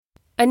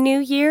A new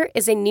year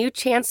is a new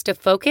chance to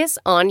focus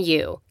on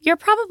you. You're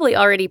probably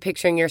already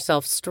picturing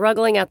yourself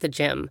struggling at the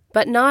gym,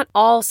 but not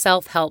all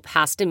self-help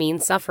has to mean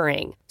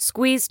suffering.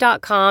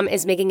 Squeeze.com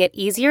is making it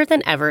easier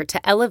than ever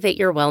to elevate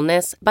your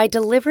wellness by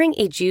delivering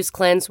a juice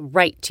cleanse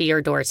right to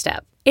your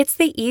doorstep. It's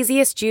the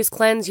easiest juice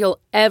cleanse you'll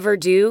ever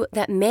do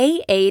that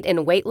may aid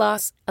in weight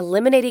loss,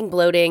 eliminating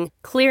bloating,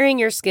 clearing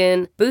your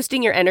skin,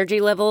 boosting your energy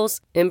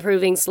levels,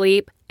 improving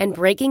sleep, and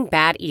breaking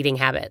bad eating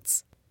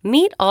habits.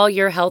 Meet all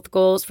your health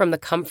goals from the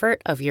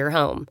comfort of your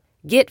home.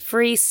 Get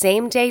free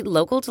same-day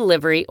local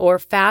delivery or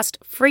fast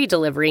free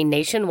delivery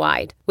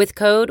nationwide with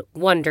code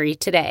WONDERY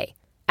today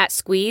at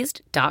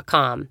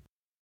squeezed.com.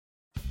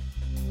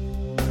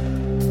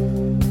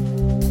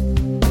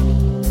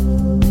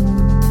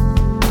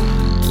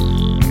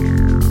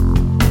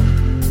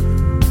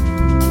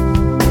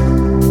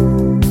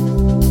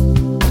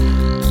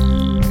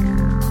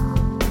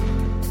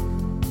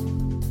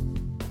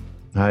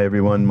 Hi,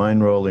 everyone.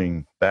 Mind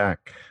Rolling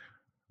back.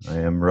 I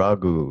am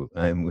Raghu.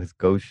 I'm with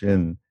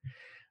Goshen,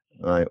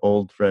 my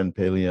old friend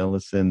Paley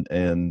Ellison.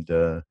 And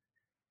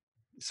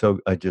so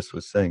I just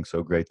was saying,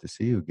 so great to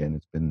see you again.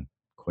 It's been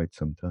quite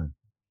some time.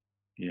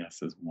 Yes,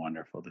 it's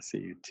wonderful to see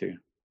you too.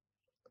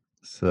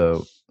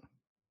 So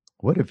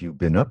what have you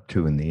been up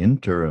to in the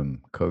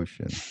interim,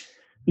 Goshen?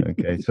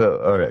 Okay,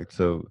 so, all right.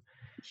 So,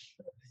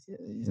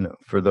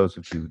 for those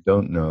of you who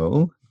don't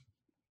know,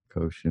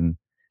 Goshen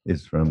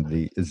is from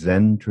the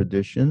Zen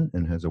tradition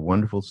and has a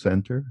wonderful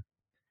center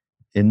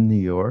in New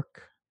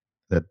York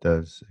that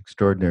does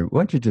extraordinary. Why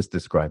don't you just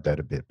describe that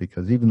a bit?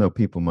 Because even though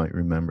people might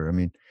remember, I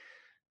mean,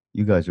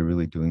 you guys are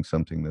really doing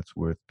something that's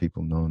worth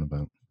people knowing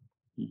about.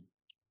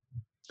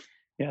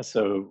 Yeah,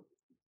 so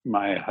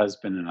my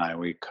husband and I,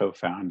 we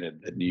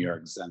co-founded the New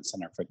York Zen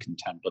Center for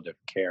Contemplative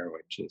Care,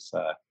 which is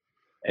a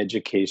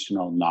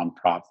educational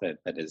nonprofit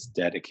that is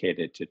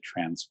dedicated to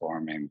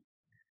transforming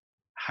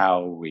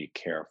how we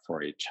care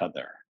for each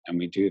other. And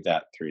we do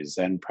that through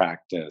Zen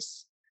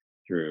practice,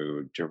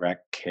 through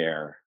direct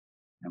care,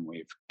 and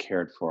we've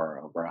cared for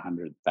over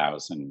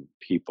 100,000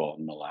 people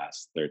in the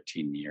last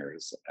 13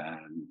 years.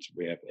 And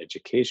we have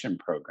education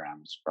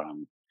programs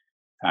from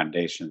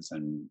foundations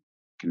in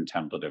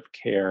contemplative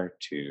care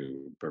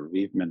to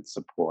bereavement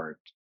support.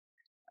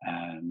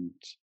 And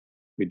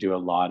we do a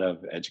lot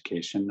of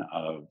education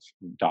of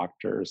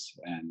doctors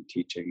and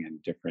teaching in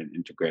different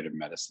integrative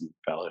medicine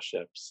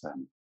fellowships.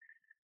 And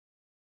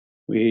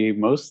we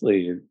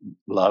mostly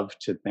love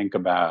to think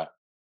about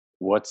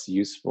what's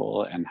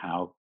useful and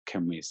how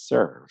can we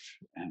serve.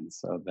 And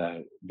so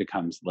that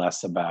becomes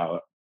less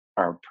about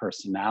our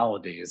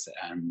personalities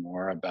and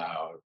more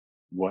about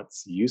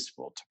what's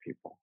useful to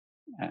people.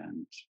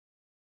 And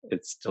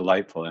it's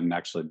delightful. And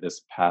actually,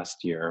 this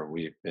past year,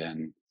 we've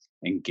been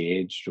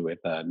engaged with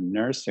a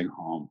nursing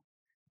home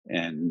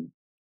and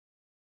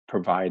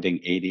providing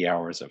 80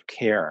 hours of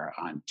care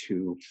on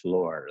 2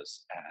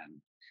 floors,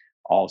 and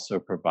also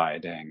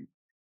providing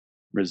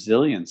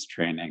resilience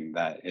training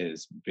that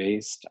is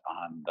based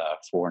on the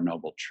Four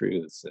Noble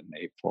Truths and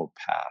the Eightfold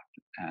Path.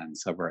 And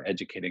so we're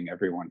educating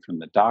everyone from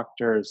the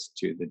doctors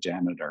to the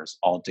janitors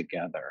all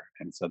together.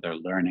 And so they're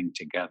learning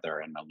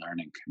together in a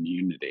learning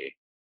community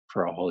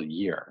for a whole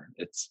year.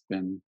 It's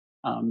been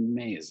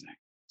amazing.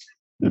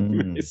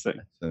 Amazing.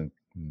 That's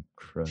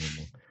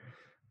incredible.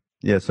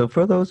 Yeah, so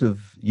for those of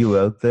you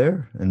out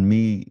there, and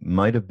me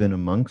might have been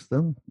amongst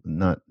them,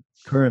 not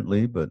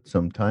currently, but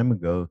some time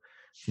ago,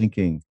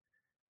 thinking,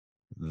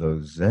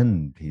 those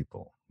Zen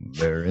people,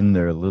 they're in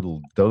their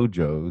little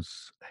dojos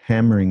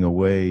hammering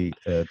away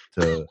at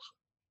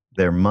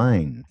their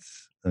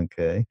minds,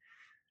 okay,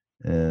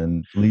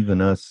 and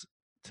leaving us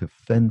to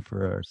fend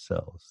for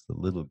ourselves, the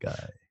little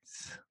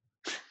guys.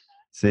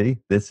 See,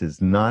 this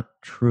is not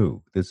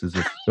true. This is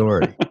a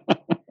story.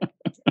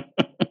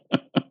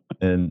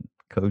 And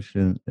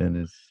Koshin and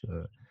his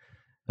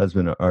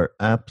husband are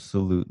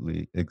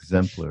absolutely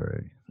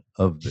exemplary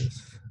of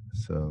this.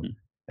 So,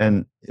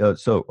 and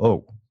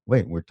oh,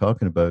 wait, we're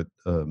talking about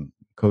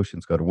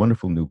Koshin's got a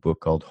wonderful new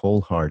book called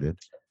Wholehearted.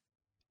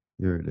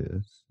 Here it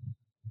is,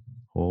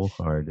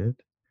 Wholehearted,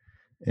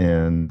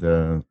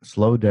 and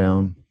slow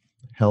down,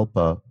 help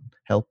out,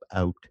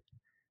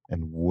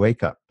 and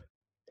wake up.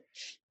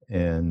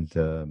 And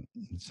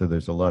so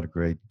there's a lot of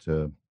great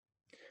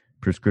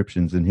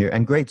prescriptions in here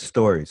and great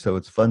stories. So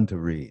it's fun to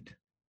read.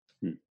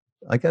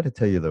 I got to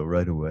tell you though,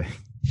 right away,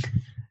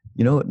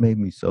 you know what made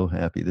me so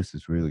happy? This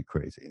is really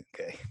crazy.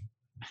 Okay.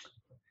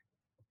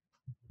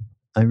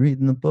 I read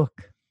in the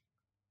book,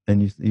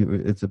 and it's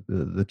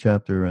the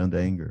chapter around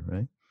anger,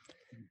 right?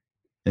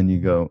 And you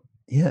go,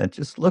 yeah,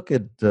 just look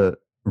at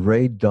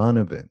Ray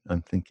Donovan.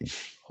 I'm thinking,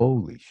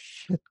 holy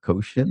shit,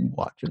 Koshin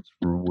watches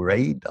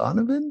Ray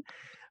Donovan?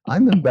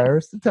 I'm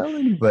embarrassed to tell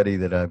anybody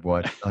that I've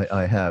watched.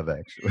 I have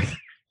actually.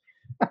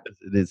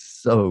 It is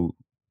so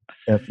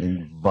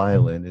effing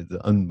violent. It's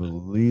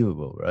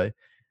unbelievable, right?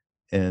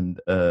 And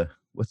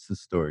what's the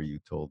story you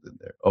told in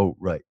there? Oh,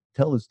 right.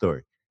 Tell the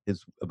story.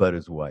 About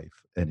his wife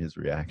and his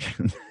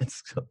reaction.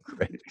 It's so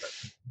great.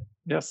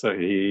 Yeah, so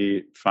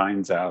he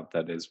finds out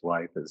that his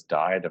wife has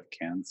died of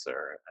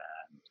cancer,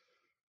 and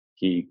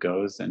he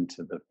goes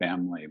into the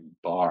family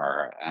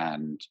bar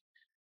and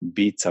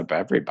beats up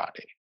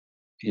everybody.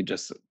 He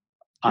just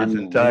His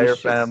entire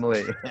unleashes,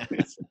 family.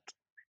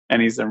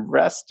 and he's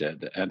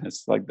arrested. And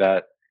it's like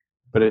that.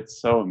 But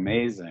it's so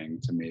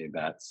amazing to me,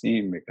 that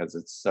scene, because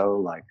it's so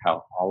like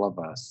how all of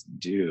us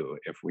do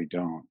if we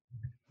don't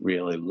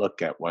really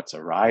look at what's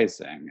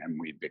arising, and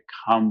we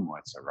become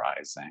what's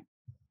arising.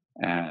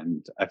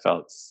 And I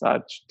felt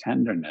such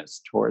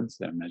tenderness towards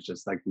him. It's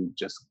just like we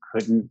just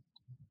couldn't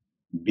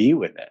be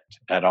with it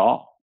at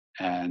all,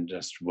 and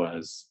just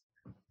was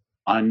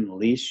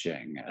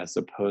unleashing, as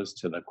opposed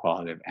to the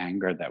quality of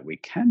anger that we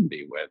can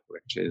be with,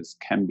 which is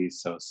can be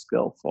so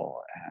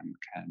skillful and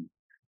can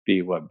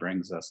be what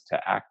brings us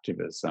to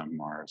activism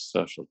or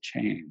social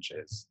change,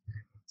 is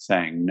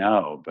saying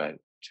no. But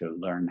to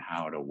learn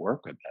how to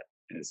work with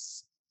it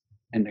is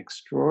an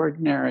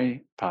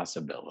extraordinary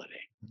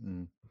possibility.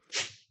 Mm.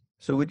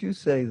 So would you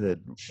say that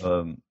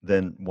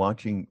then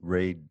watching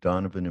Ray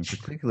Donovan in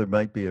particular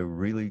might be a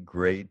really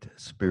great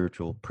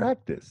spiritual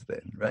practice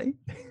then, right?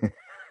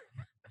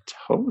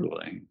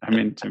 Totally. I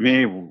mean, to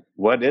me,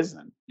 what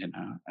isn't,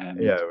 And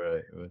Yeah,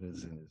 right. What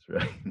isn't is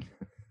right.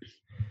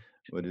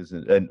 What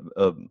isn't? And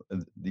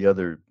the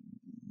other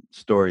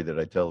story that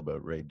I tell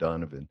about Ray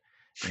Donovan,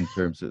 in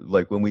terms of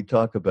like when we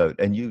talk about,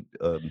 and you,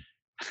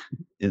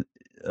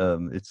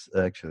 it's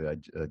actually I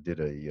did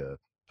a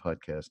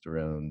podcast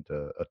around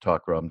a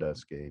talk Ram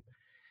Dass gave,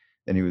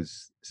 and he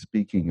was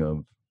speaking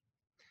of,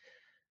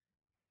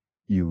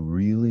 you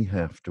really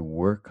have to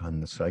work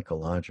on the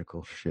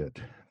psychological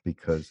shit,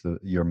 because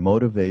your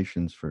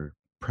motivations for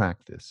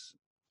practice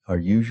are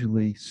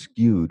usually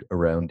skewed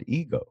around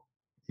ego.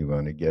 You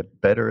want to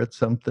get better at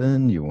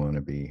something, you want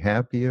to be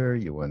happier,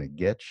 you want to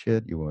get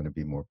shit, you want to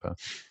be more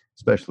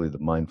especially the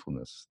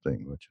mindfulness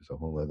thing, which is a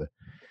whole other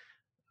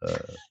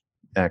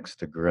axe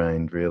to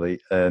grind, really.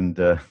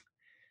 And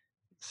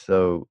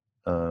so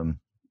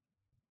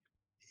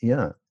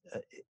yeah,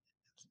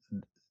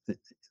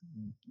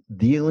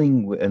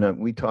 dealing with, and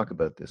we talk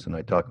about this, and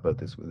I talk about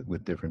this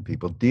with different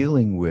people,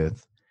 dealing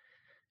with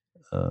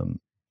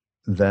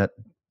that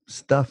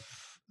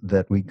stuff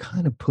that we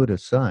kind of put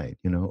aside,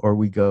 or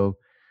we go,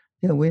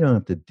 yeah, we don't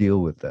have to deal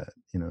with that.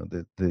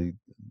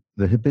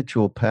 The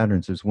habitual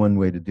patterns is one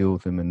way to deal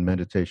with them, and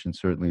meditation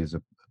certainly is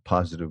a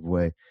positive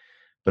way.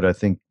 But I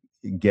think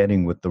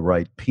getting with the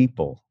right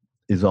people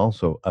is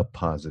also a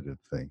positive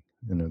thing.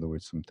 In other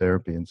words, some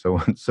therapy and so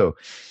on. So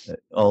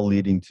all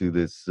leading to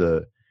this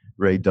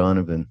Ray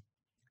Donovan,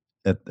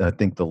 I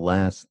think the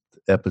last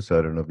episode,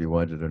 I don't know if you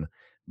watched it or not,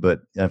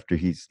 but after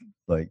he's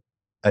like,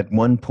 at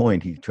one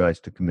point he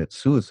tries to commit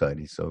suicide.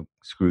 He's so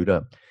screwed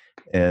up.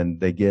 And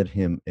they get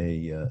him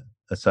a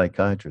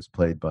psychiatrist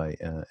played by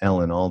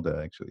Alan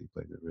Alda, actually. He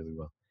played it really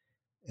well.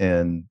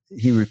 And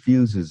he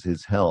refuses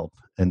his help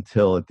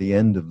until at the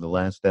end of the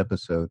last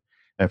episode,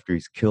 after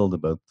he's killed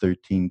about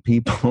 13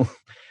 people,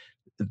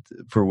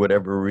 for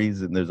whatever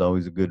reason, there's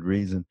always a good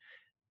reason.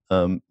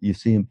 You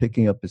see him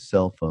picking up his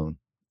cell phone,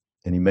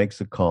 and he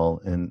makes a call,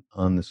 and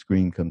on the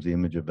screen comes the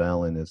image of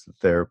Alan as the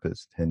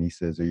therapist. And he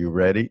says, "Are you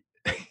ready?"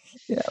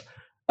 Yeah,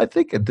 I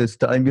think at this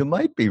time you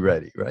might be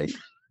ready, right?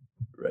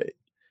 Right.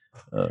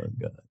 Oh,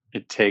 God.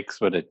 It takes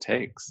what it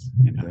takes,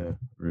 Yeah,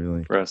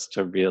 really. for us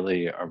to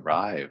really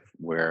arrive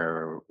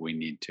where we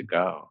need to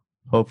go.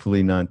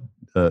 Hopefully not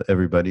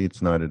everybody.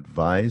 It's not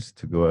advised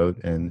to go out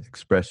and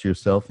express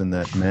yourself in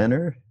that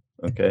manner.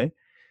 Okay.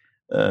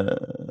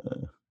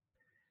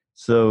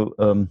 So,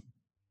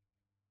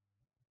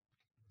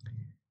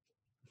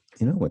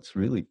 what's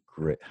really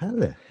great? How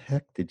the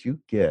heck did you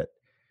get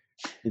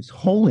His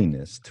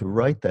Holiness to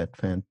write that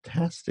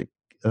fantastic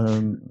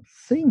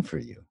thing for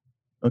you?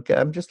 Okay,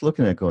 I'm just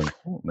looking at it going,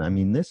 I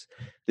mean, this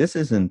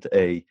isn't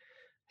a,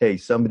 hey,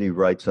 somebody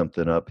write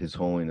something up, His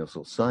Holiness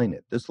will sign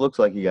it. This looks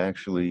like he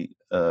actually,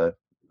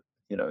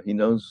 he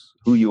knows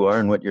who you are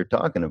and what you're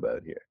talking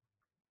about here.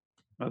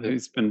 Well,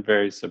 he's been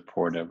very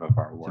supportive of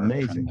our work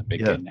from the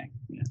beginning.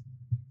 Yeah.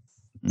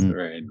 It's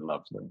very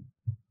lovely.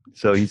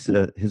 So he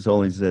said, His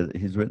Holiness said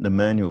he's written a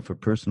manual for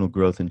personal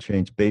growth and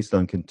change based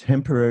on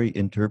contemporary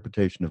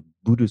interpretation of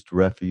Buddhist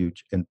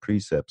refuge and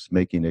precepts,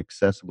 making it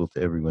accessible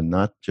to everyone,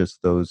 not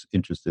just those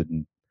interested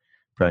in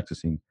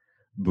practicing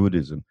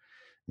Buddhism.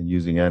 And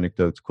using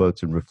anecdotes,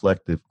 quotes, and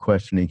reflective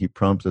questioning, he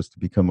prompts us to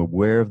become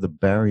aware of the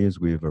barriers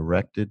we have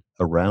erected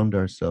around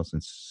ourselves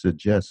and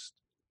suggests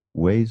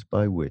ways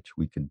by which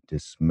we can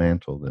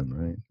dismantle them,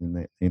 right?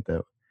 And ain't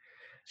that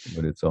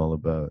what it's all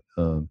about?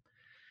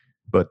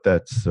 But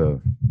that's a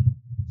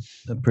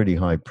pretty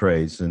high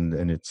praise,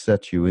 and it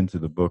sets you into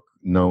the book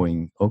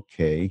knowing,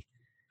 okay,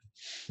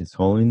 His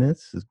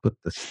Holiness has put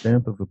the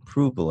stamp of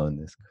approval on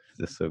this.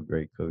 This is so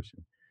great,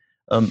 Koshin.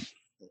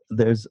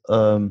 There's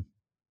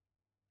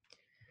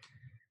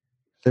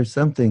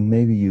something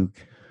maybe you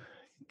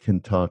can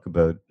talk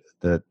about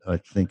that I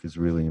think is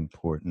really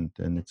important,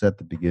 and it's at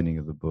the beginning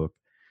of the book,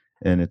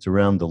 and it's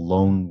around the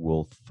lone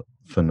wolf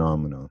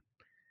phenomenon.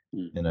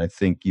 And I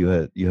think you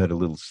had a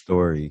little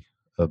story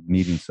of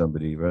meeting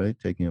somebody, right?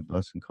 Taking a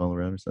bus in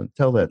Colorado or something.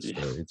 Tell that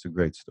story. It's a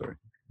great story.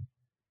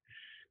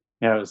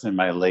 Yeah, I was in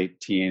my late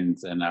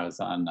teens and I was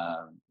on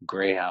a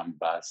Greyhound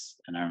bus.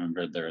 And I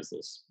remember there was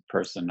this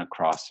person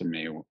across from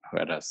me who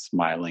had a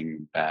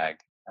smiling bag,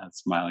 a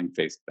smiling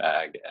face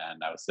bag.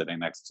 And I was sitting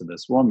next to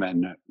this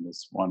woman,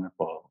 this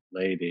wonderful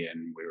lady,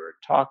 and we were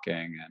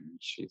talking. And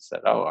she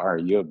said, "Oh, are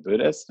you a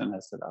Buddhist?" And I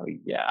said, "Oh,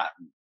 yeah,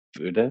 I'm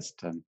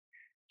Buddhist." And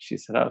she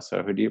said, "Oh,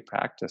 so who do you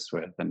practice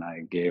with?" And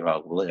I gave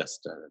a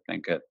list. I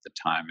think at the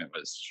time it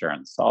was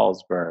Sharon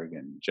Salzberg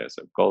and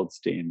Joseph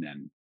Goldstein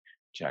and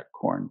Jack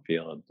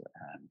Kornfield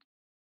and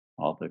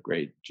all the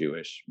great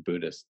Jewish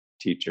Buddhist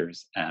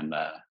teachers. And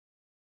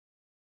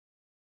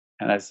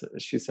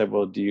she said,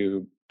 "Well, do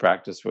you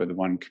practice with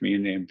one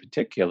community in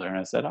particular?" And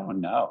I said, "Oh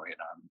no,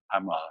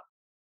 I'm a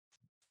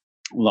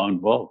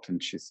lone wolf."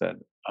 And she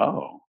said,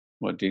 "Oh,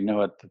 well, do you know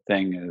what the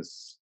thing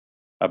is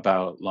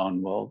about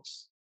lone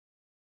wolves?"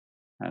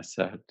 I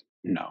said,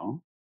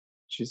 "No."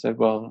 She said,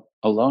 "Well,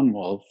 a lone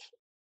wolf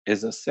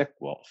is a sick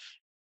wolf,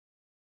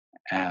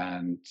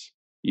 and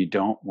you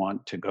don't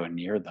want to go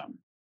near them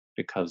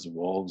because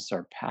wolves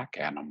are pack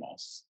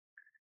animals."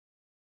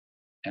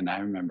 And I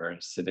remember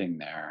sitting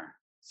there,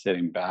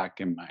 sitting back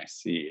in my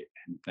seat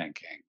and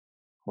thinking,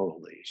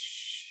 holy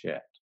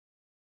shit,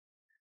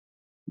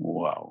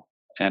 whoa.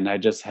 And I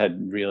just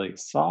had really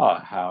saw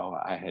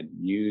how I had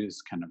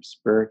used kind of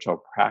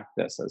spiritual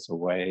practice as a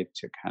way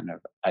to kind of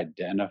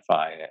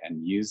identify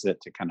and use it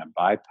to kind of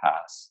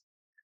bypass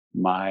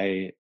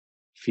my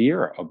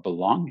fear of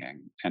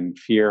belonging and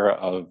fear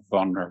of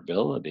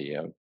vulnerability,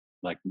 of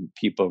like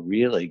people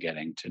really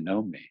getting to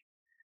know me.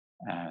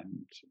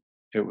 And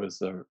it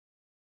was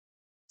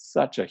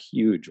such a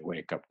huge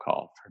wake up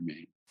call for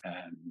me.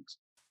 And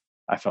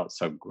I felt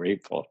so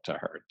grateful to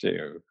her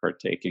too for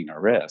taking a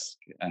risk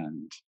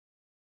and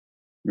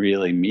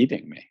really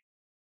meeting me.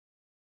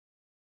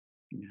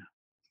 Yeah.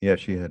 Yeah,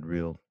 she had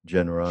real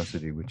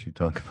generosity, which you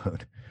talk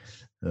about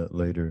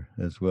later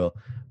as well.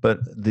 But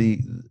the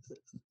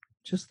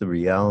just the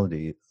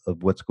reality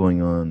of what's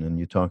going on, and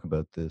you talk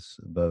about this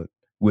about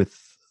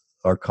with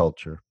our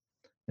culture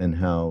and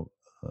how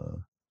uh,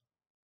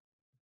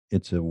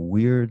 it's a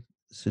weird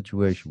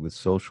situation with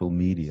social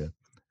media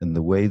and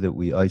the way that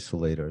we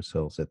isolate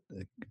ourselves at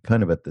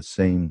kind of at the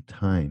same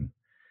time.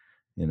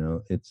 You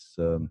know, it's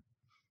a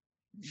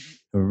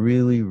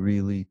really,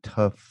 really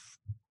tough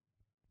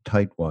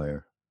tight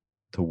wire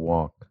to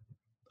walk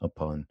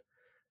upon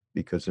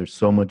because there's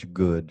so much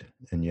good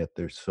and yet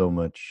there's so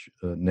much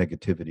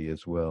negativity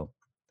as well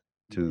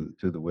Mhm.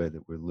 to the way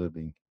that we're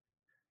living.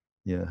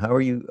 Yeah, how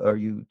are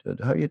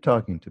you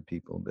talking to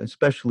people,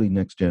 especially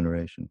next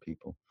generation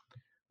people,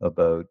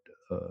 about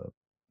uh,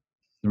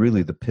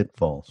 really the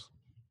pitfalls,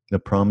 the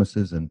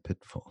promises and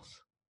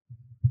pitfalls?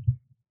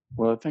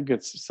 Well, I think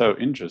it's so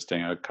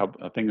interesting. I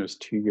think it was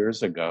 2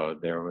 years ago,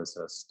 there was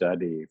a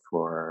study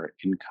for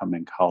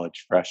incoming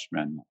college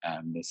freshmen,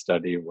 and the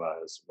study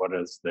was what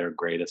is their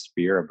greatest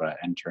fear about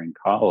entering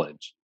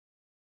college?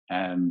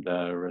 And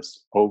the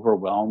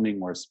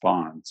overwhelming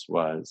response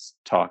was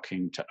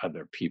talking to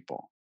other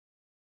people.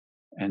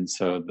 And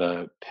so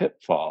the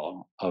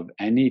pitfall of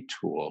any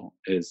tool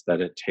is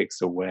that it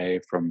takes away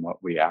from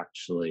what we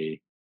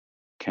actually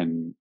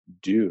can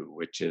do,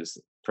 which is,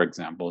 for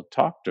example,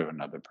 talk to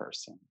another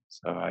person.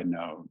 So I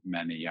know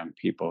many young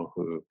people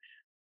who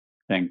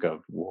think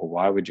of, well,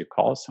 why would you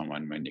call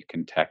someone when you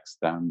can text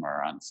them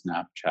or on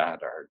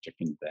Snapchat or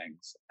different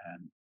things?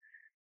 And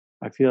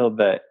I feel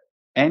that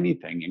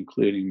anything,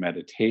 including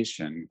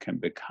meditation, can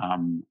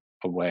become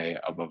a way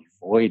of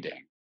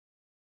avoiding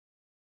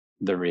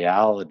the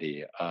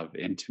reality of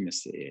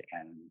intimacy.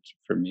 And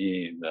for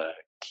me, the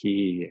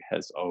key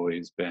has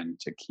always been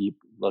to keep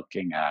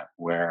looking at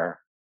where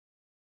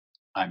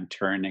I'm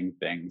turning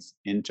things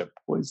into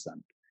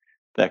poison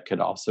that could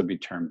also be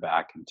turned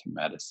back into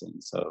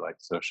medicine. So, like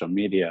social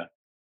media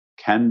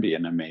can be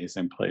an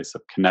amazing place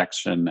of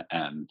connection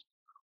and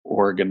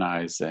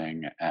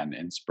organizing and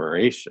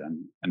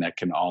inspiration. And it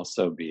can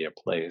also be a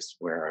place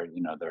where,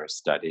 there are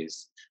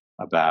studies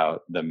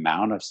about the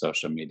amount of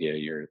social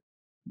media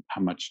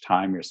how much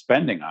time you're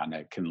spending on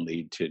it can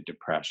lead to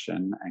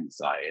depression,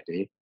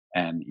 anxiety,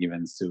 and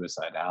even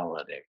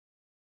suicidality.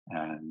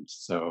 And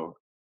so,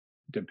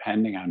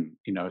 depending on,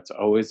 it's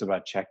always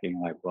about checking,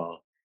 like,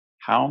 well,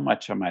 how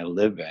much am I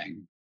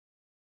living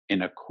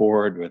in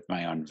accord with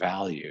my own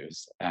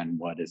values and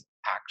what is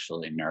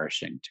actually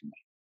nourishing to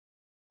me?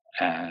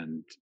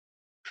 And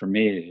for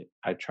me,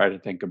 I try to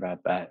think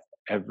about that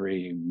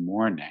every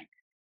morning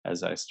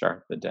as I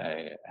start the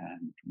day,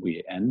 and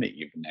we end the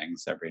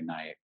evenings every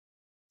night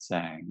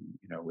saying,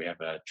 we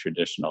have a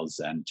traditional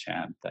Zen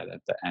chant that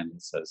at the end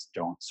it says,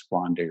 "Don't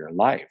squander your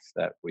life,"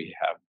 that we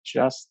have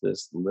just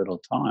this little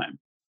time.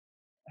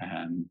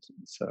 And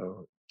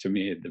so to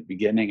me, the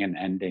beginning and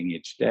ending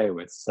each day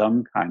with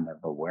some kind of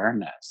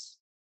awareness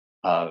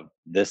of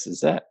this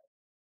is it.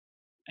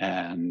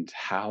 And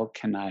how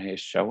can I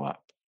show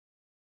up?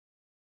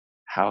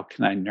 How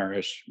can I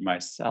nourish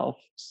myself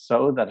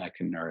so that I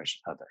can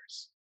nourish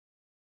others?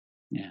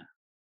 Yeah.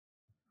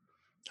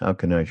 How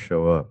can I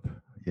show up?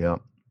 Yeah.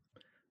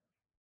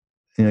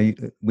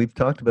 we've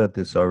talked about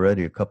this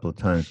already a couple of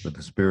times with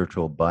the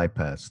spiritual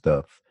bypass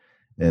stuff.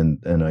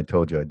 And I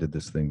told you I did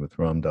this thing with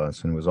Ram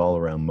Dass, and it was all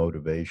around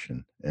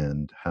motivation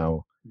and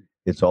how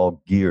it's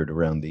all geared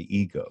around the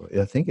ego.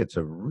 I think it's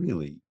a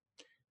really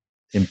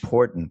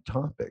important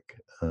topic,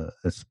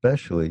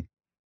 especially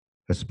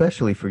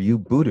for you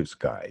Buddhist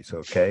guys,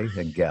 okay,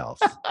 and gals.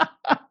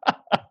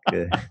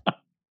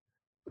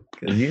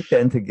 Because you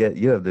tend to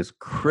you have this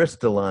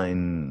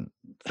crystalline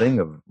thing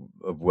of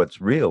what's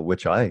real,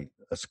 which I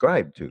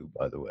ascribe to,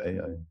 by the way.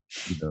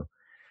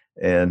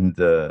 And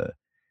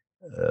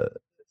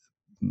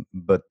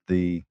but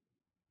and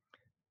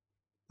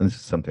this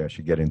is something I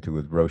should get into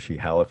with Roshi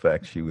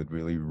Halifax. She would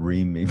really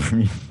ream me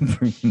for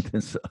bringing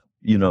this up.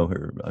 You know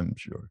her, I'm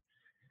sure.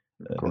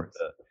 Of course.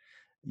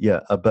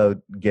 Yeah,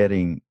 about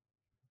getting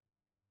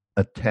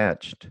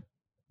attached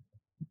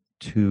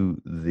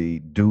to the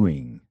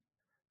doing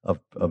of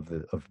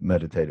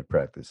meditative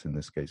practice. In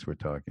this case, we're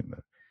talking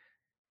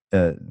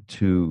about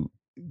to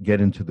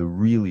get into the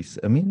really.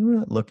 I mean, we're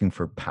not looking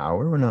for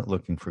power. We're not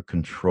looking for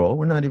control.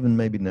 We're not even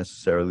maybe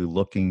necessarily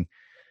looking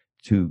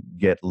to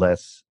get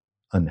less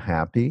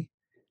unhappy.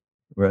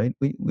 Right?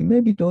 We may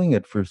be doing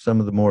it for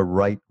some of the more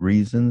right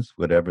reasons,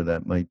 whatever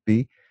that might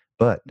be,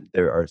 but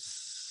there are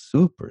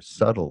super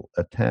subtle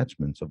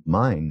attachments of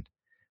mind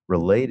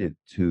related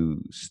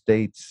to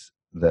states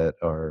that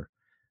are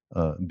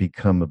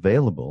become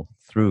available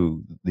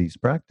through these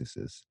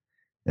practices,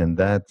 and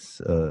that's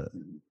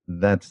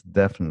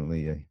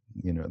definitely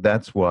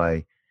that's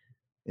why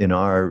in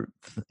our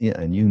yeah,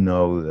 and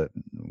that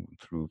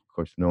through, of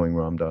course, knowing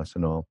Ram Dass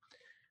and all,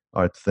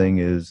 our thing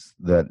is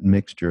that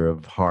mixture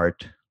of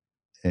heart.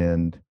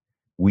 And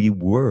we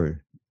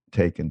were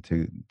taken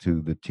to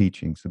the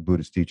teachings, the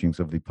Buddhist teachings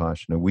of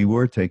Vipassana. We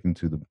were taken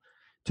to the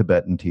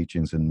Tibetan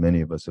teachings, and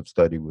many of us have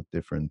studied with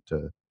different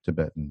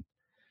Tibetan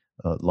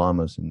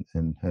lamas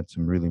and had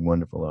some really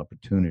wonderful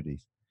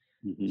opportunities.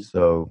 Mm-hmm.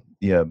 So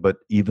yeah, but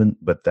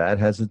that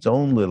has its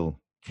own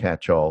little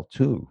catch-all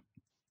too.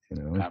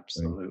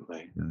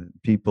 Absolutely.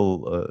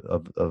 People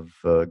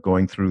of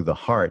going through the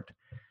heart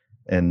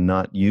and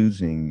not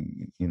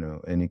using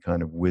any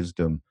kind of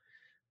wisdom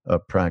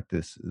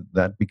practice,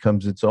 that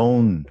becomes its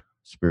own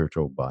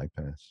spiritual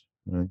bypass,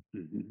 right?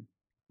 Mm-hmm.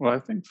 Well, I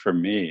think for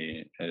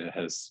me, it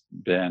has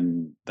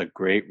been the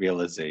great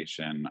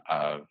realization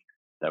of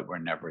that we're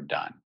never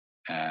done.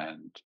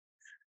 And,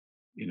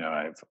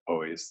 I've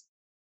always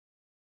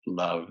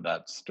loved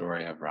that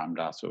story of Ram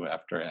Dass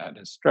after he had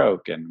his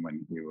stroke, and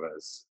when he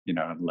was,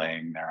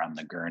 laying there on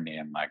the gurney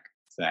and like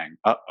saying,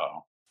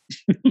 uh-oh.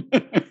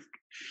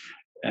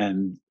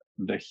 And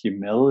the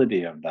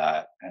humility of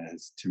that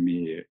is, to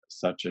me,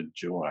 such a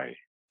joy,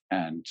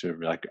 and to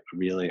like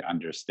really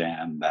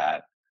understand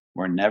that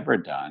we're never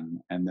done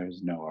and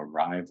there's no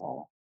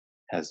arrival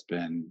has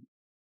been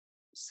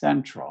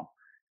central.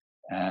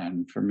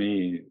 And for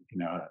me,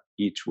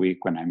 each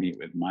week when I meet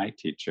with my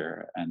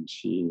teacher, and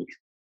she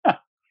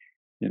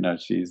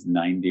she's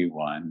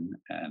 91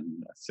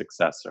 and a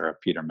successor of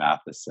Peter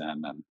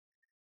Matheson and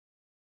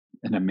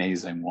an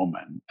amazing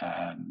woman,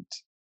 and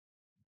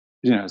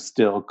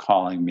still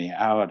calling me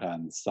out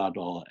on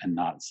subtle and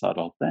not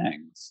subtle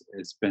things.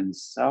 It's been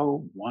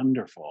so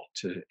wonderful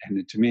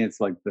and to me,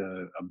 it's like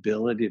the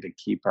ability to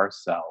keep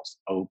ourselves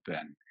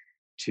open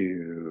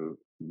to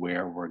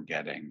where we're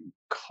getting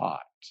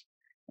caught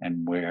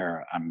and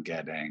where I'm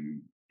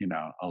getting,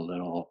 a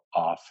little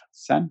off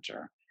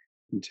center.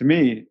 And to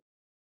me,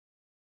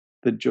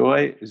 the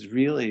joy is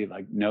really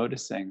like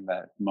noticing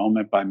that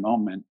moment by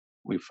moment,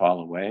 we fall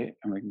away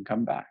and we can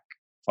come back,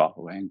 fall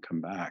away and come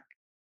back.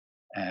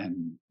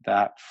 And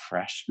that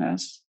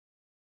freshness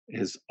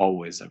is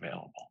always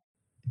available.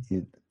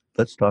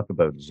 Let's talk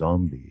about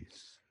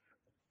zombies.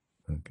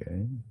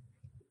 Okay.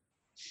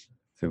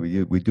 So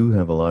we do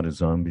have a lot of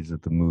zombies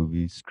at the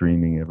movies,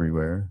 streaming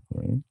everywhere,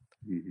 right?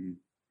 Mm-hmm.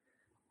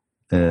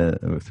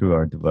 Through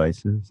our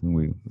devices, and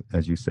we,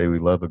 as you say, we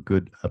love a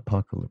good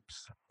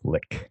apocalypse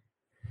flick.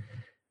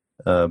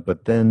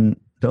 But then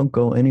don't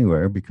go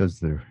anywhere, because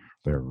they're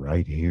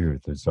right here.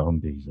 The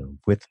zombies are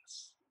with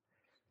us.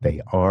 They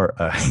are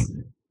us.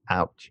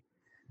 Ouch.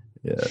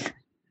 Yeah.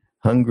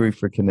 Hungry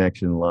for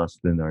connection,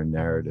 lost in our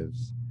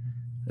narratives,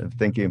 and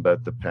thinking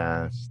about the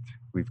past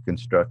we've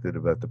constructed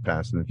about the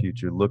past and the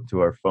future, look to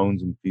our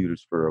phones and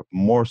computers for a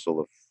morsel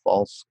of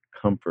false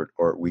comfort,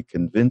 or we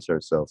convince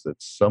ourselves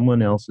that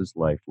someone else's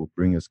life will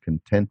bring us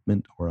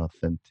contentment or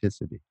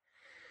authenticity.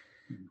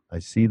 I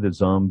see the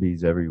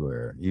zombies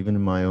everywhere, even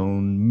in my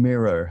own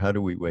mirror. How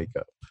do we wake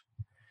up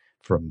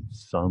from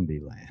zombie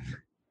land?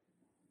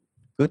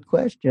 Good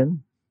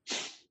question.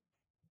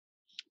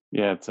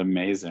 Yeah, it's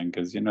amazing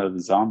because, the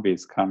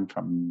zombies come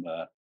from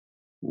the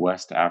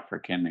West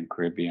African and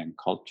Caribbean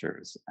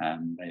cultures,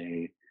 and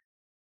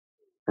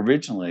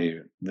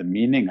originally the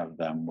meaning of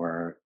them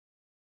were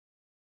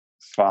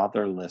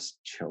fatherless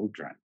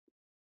children.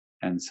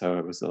 And so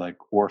it was like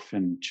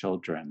orphan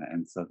children.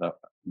 And so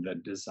the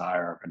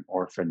desire of an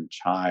orphan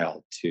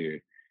child to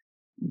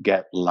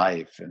get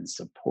life and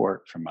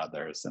support from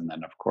others. And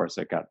then, of course,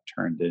 it got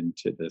turned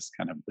into this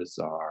kind of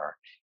bizarre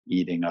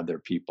eating other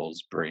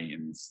people's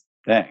brains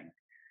thing.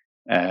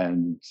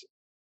 And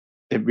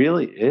it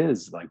really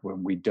is like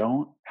when we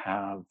don't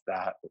have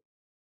that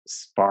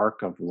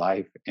spark of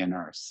life in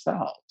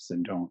ourselves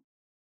and don't,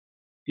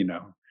 you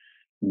know,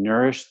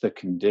 nourish the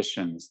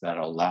conditions that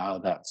allow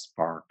that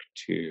spark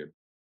to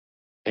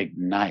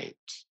ignite,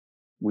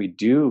 we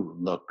do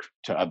look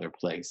to other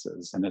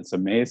places. And it's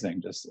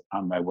amazing, just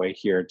on my way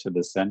here to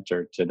the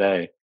center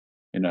today,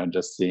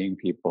 just seeing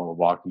people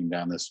walking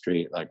down the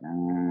street like,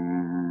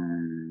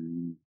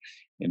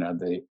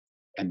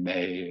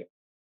 they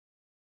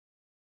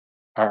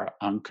are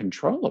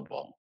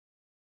uncontrollable.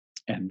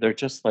 And they're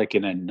just like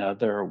in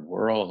another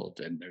world.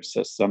 And there's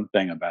just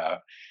something about,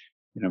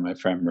 my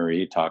friend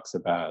Marie talks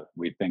about,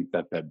 we think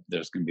that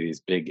there's going to be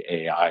these big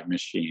AI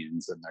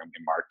machines and they're going to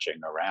be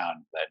marching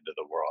around the end of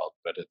the world,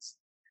 but it's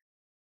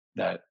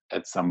that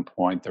at some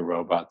point the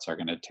robots are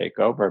going to take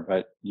over.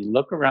 But you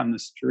look around the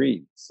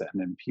streets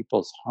and in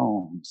people's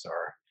homes,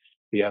 or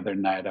the other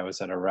night I was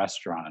at a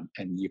restaurant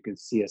and you could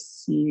see a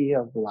sea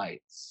of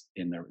lights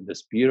in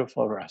this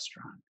beautiful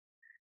restaurant.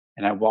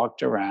 And I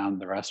walked around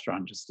the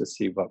restaurant just to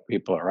see what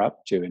people are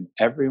up to, and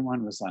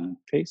everyone was on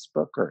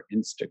Facebook or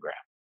Instagram.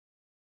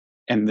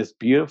 And this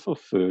beautiful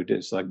food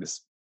is like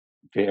this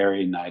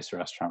very nice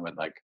restaurant with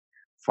like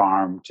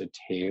farm to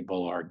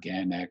table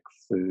organic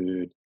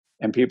food.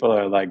 And people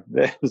are like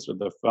this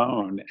with a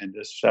phone and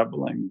just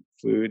shoveling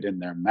food in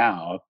their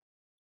mouth.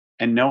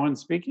 And no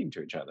one's speaking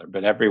to each other,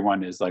 but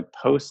everyone is like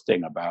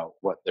posting about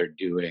what they're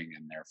doing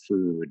and their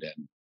food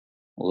and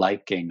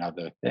liking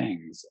other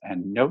things.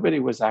 And nobody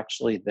was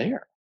actually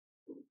there.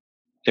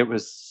 It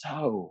was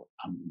so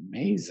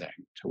amazing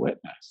to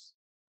witness.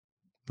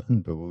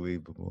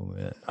 Unbelievable.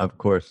 Yeah. Of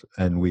course,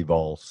 and we've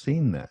all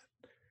seen that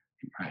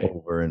Right.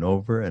 over and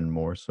over, and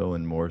more so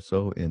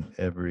in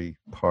every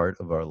part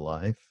of our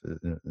life,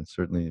 and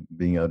certainly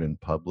being out in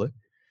public.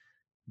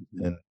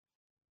 Mhm.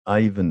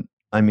 And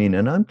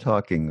and I'm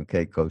talking,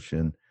 okay,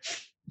 Koshin,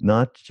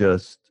 not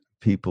just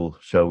people,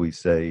 shall we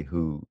say,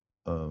 who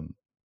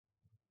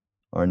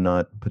are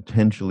not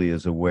potentially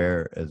as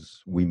aware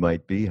as we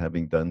might be,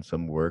 having done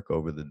some work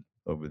over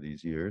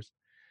these years.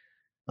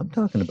 I'm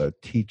talking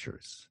about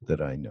teachers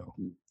that I know,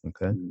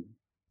 okay, Mhm.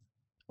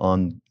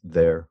 on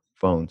their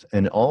phones,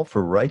 and all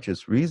for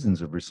righteous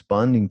reasons of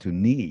responding to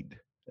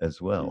need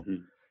as well.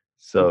 Mhm.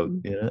 So,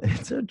 Mhm.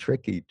 it's a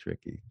tricky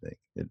thing.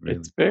 It really,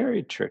 It's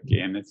very tricky,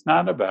 and it's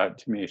not about,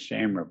 to me,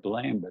 shame or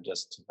blame, but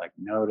just to like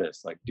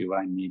notice, like, do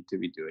I need to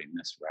be doing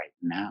this right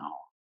now?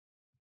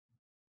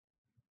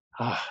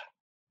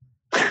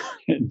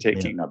 And yeah,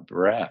 taking a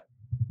breath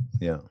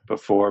yeah,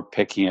 before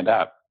picking it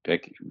up.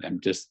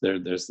 And just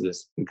there's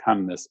this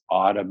become this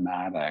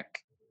automatic,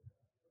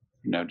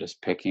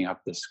 just picking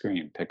up the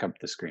screen, pick up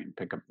the screen,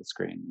 pick up the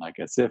screen, like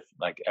as if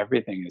like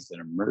everything is an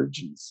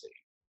emergency.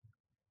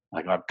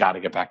 Like I've got to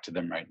get back to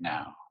them right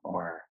now.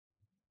 Or,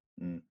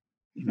 mm,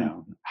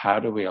 how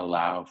do we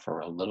allow for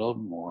a little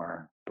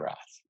more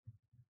breath?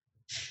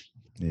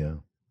 yeah,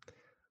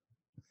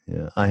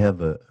 yeah. I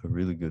have a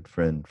really good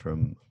friend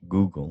from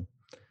Google,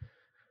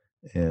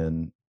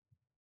 and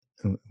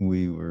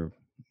we were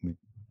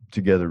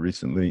together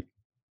recently,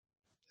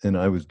 and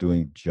I was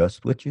doing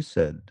just what you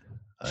said.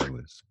 I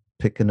was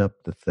picking up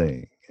the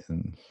thing,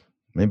 and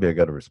maybe I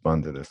got to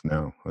respond to this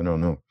now. I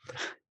don't know.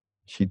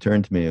 She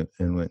turned to me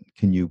and went,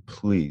 "Can you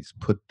please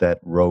put that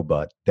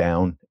robot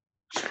down?"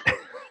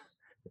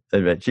 I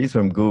bet she's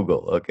from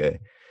Google. Okay,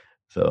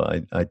 so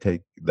I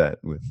take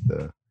that with,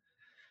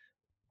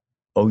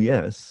 oh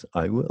yes,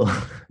 I will.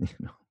 you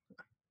know.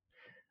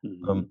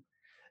 Um, Mhm.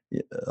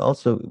 yeah,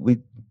 also,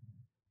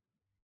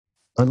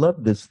 I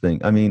love this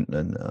thing. I mean,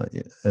 and,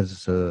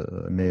 as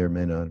I may or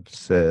may not have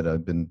said,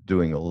 I've been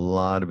doing a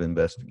lot of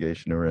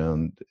investigation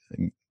around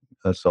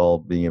us all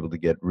being able to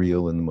get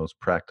real in the most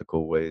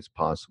practical ways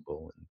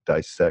possible and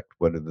dissect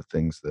what are the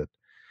things that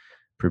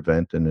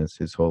prevent. And as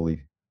His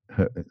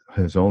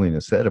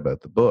Holiness said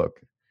about the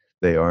book,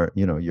 they are,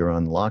 you're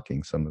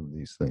unlocking some of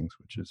these things,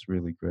 which is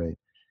really great.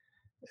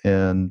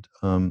 And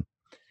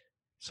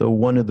so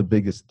one of the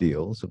biggest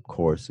deals, of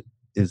course,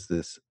 is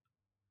this.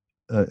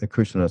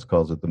 Krishnadas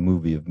calls it the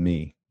movie of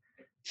me.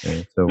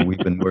 And so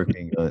we've been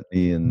working on,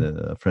 me and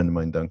a friend of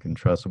mine, Duncan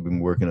Truss, have been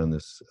working on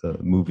this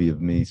movie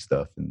of me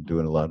stuff and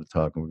doing a lot of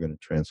talking. We're going to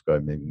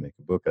transcribe, maybe make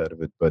a book out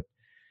of it. But,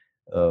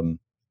 um,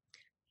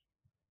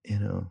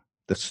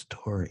 the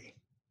story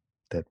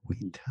that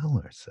we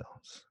tell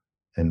ourselves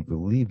and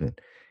believe in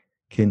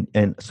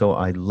and so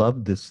I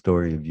love this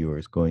story of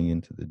yours going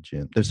into the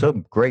gym. There's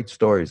some great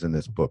stories in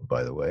this book,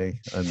 by the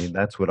way. I mean,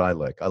 that's what I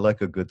like. I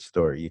like a good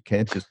story. You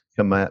can't just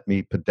come at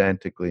me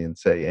pedantically and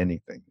say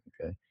anything.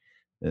 Okay.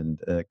 And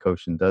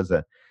Koshin does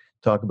that.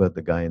 Talk about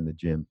the guy in the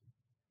gym.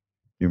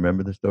 You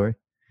remember the story?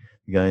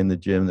 The guy in the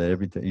gym that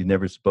every time you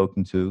never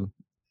spoken to,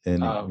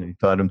 and he um,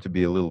 taught him to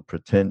be a little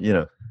pretend,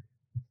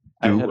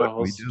 I do had a what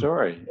whole we do.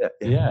 story. Yeah,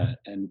 yeah. Yeah.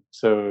 And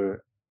so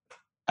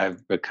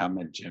I've become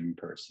a gym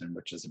person,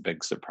 which is a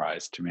big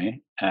surprise to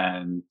me.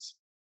 And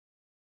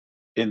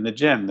in the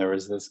gym, there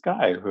was this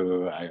guy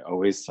who I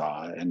always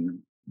saw, and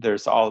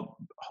there's all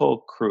whole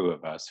crew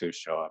of us who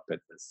show up at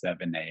the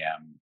 7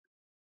 a.m.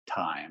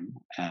 time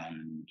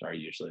and are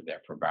usually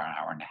there for about an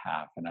hour and a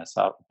half. And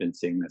been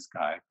seeing this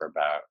guy for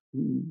about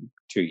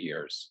 2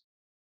 years.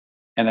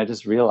 And I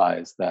just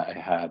realized that I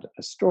had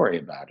a story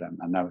about him.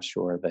 And I was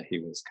sure that he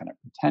was kind of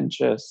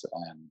pretentious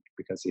and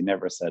because he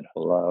never said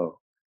hello.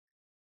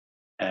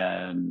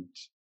 And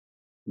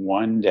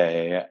one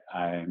day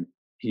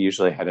he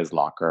usually had his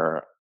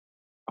locker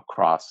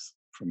across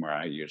from where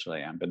I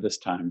usually am. But this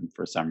time,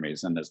 for some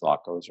reason, his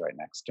locker was right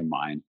next to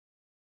mine.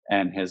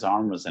 And his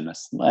arm was in a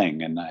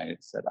sling. And I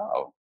said,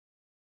 "Oh,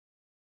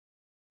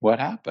 what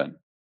happened?"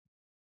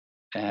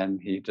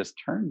 And he just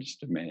turns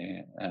to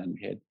me and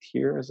he had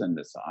tears in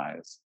his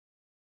eyes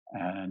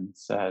and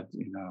said,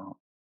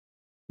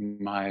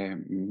 my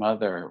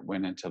mother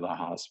went into the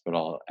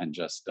hospital and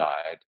just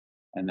died.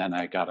 And then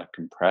I got a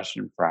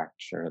compression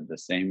fracture the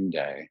same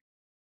day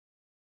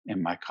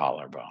in my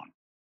collarbone.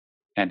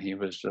 And he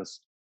was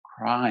just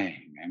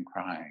crying and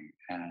crying.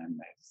 And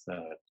I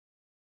said,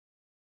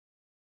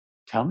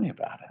 "Tell me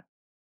about it."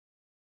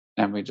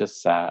 And we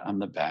just sat on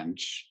the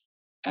bench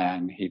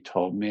and he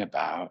told me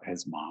about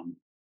his mom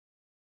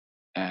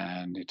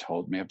and he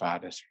told me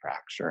about his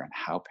fracture and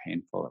how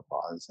painful it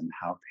was and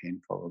how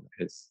painful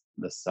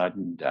the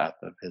sudden death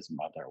of his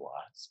mother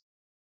was.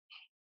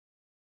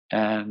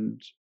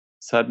 And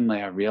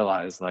suddenly I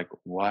realized like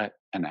what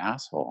an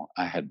asshole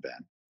I had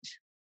been.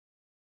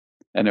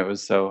 And it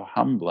was so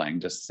humbling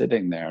just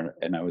sitting there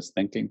and I was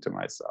thinking to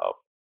myself,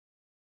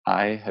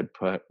 I had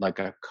put like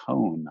a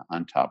cone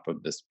on top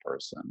of this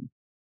person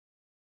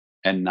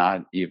and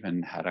not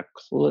even had a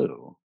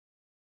clue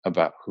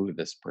about who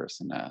this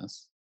person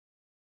is.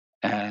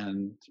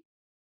 And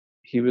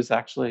he was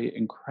actually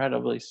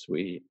incredibly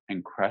sweet,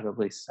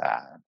 incredibly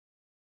sad,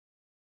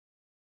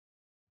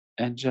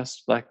 and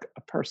just like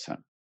a person.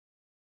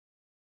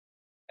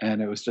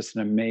 And it was just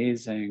an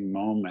amazing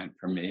moment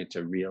for me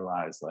to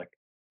realize like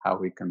how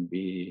we can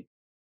be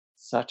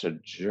such a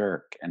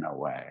jerk in a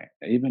way,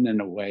 even in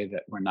a way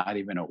that we're not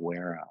even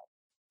aware of.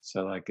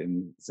 So like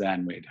in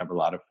Zen, we'd have a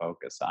lot of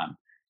focus on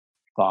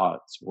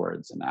thoughts,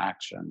 words, and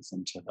actions,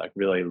 and to like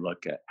really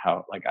look at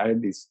how like I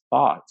had these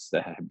thoughts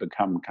that had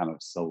become kind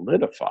of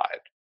solidified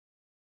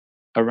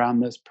around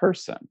this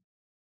person.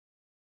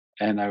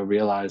 And I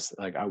realized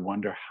like I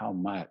wonder how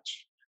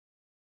much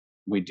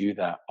we do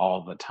that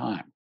all the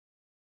time.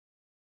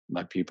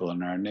 Like people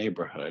in our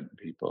neighborhood,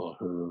 people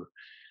who,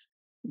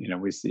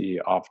 we see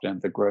often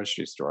at the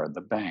grocery store,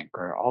 the bank,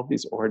 or all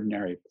these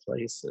ordinary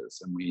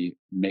places, and we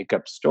make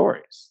up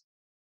stories.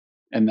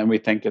 And then we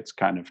think it's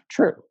kind of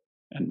true.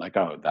 And like,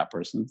 oh, that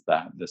person's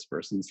that, this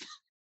person's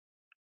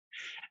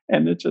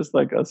and it's just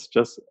like us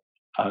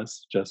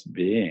just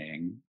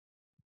being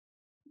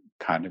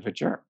kind of a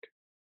jerk.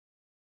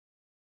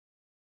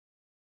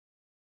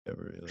 Yeah,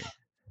 really.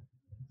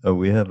 Oh,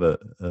 we have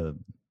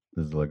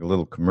there's like a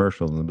little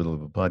commercial in the middle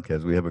of a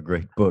podcast. We have a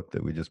great book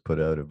that we just put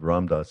out of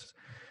Ram Dass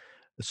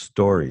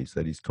stories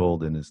that he's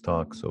told in his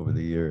talks over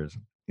the years,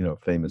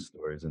 famous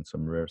stories and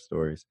some rare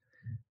stories.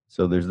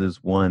 So there's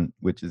this one,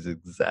 which is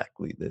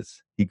exactly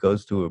this. He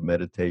goes to a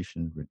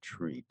meditation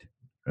retreat,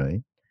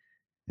 right?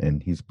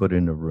 And he's put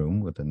in a room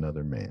with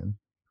another man.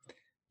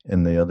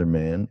 And the other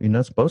man, you're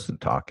not supposed to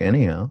talk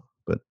anyhow,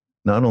 but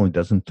not only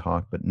doesn't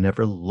talk, but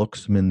never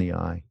looks him in the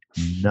eye.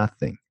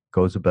 Nothing.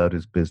 Goes about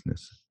his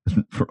business.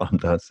 Ram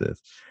Dass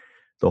says,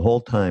 the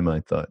whole time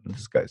I thought,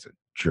 this guy's a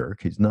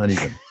jerk. He's not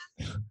even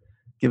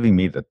giving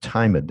me the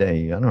time of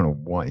day. I don't know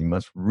why. He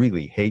must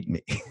really hate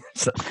me.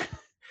 So,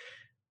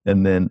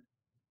 and then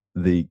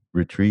the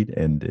retreat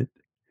ended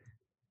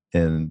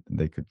and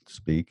they could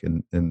speak.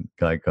 And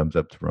guy comes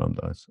up to Ram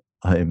Dass.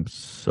 I am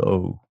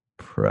so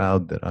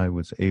proud that I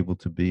was able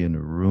to be in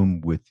a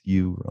room with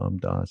you, Ram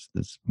Dass.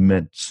 This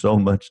meant so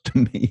much to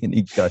me. And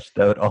he gushed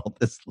out all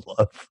this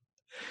love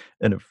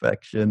and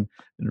affection.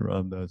 And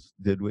Ram Dass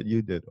did what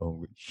you did.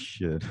 Holy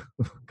shit.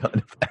 What kind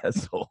of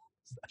asshole.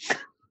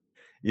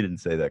 You didn't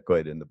say that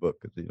quite in the book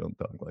because you don't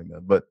talk like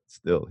that. But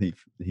still,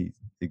 he's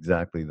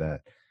exactly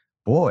that.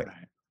 Boy.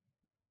 Right.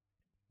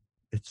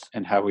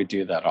 And how we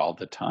do that all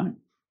the time.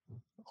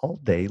 All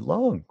day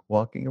long,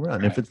 walking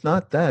around. Right. If it's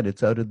not that,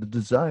 it's out of the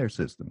desire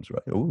systems,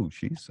 right? Oh,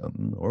 she's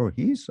something, or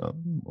he's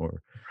something,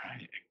 or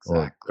right, exactly.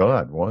 Or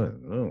God, what?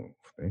 Oh,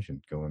 they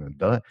should go in and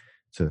die.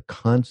 It's a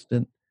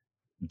constant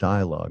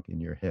dialogue in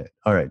your head.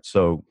 All right,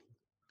 so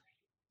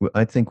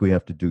I think we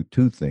have to do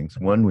two things.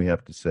 One, we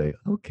have to say,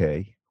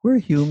 okay, we're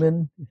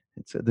human.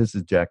 This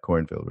is Jack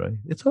Kornfield, right?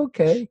 It's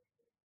okay.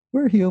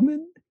 We're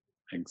human.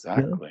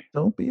 Exactly.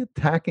 Don't be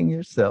attacking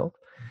yourself.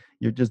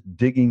 You're just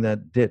digging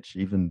that ditch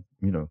even,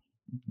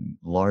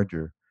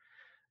 larger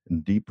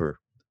and deeper.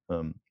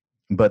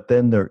 But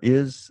then there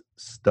is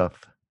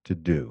stuff to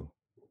do,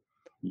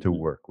 to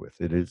work with.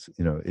 It is,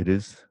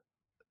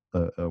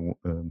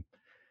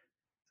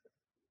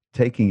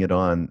 taking it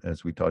on,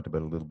 as we talked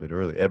about a little bit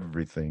earlier.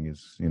 Everything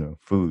is,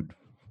 food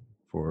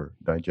for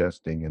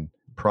digesting and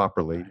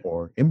properly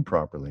or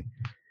improperly.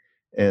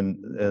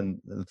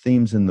 And the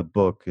themes in the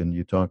book, and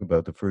you talk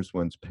about the first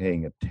one's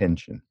paying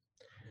attention.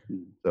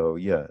 So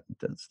yeah,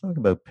 let's talk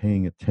about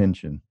paying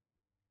attention,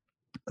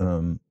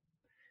 and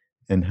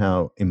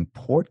how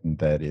important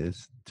that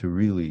is to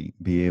really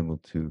be able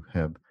to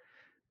have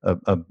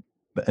a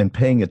and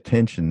paying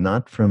attention,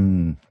 not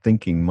from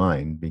thinking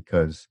mind,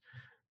 because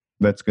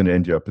that's going to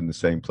end you up in the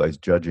same place,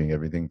 judging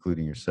everything,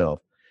 including yourself,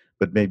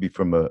 but maybe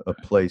from a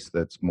place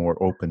that's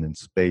more open and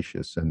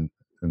spacious and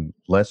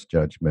less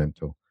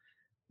judgmental.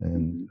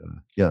 And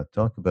yeah,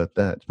 talk about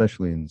that,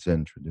 especially in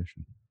Zen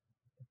tradition.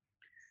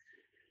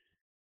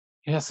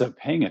 Yeah, so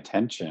paying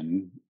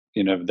attention,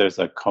 there's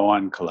a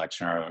koan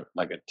collection or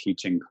like a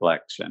teaching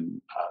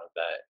collection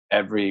that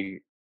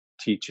every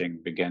teaching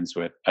begins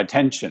with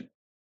attention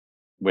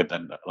with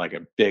like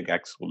a big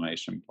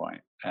exclamation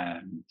point.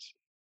 And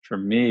for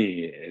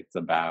me, it's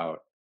about,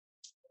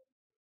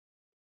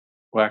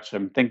 well, actually,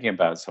 I'm thinking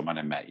about someone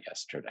I met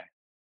yesterday.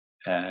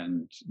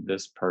 And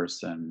this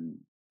person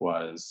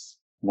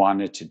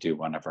wanted to do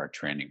one of our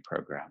training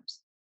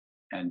programs.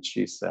 And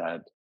she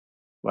said,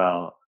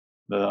 well,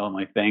 the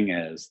only thing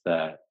is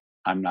that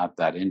I'm not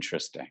that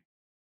interesting.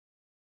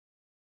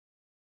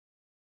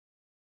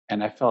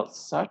 And I felt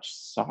such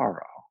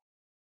sorrow.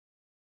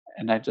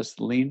 And I just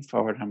leaned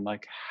forward. I'm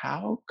like,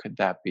 how could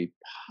that be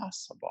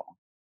possible?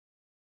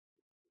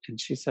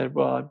 And she said,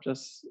 well,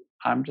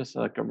 I'm just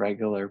like a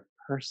regular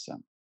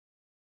person.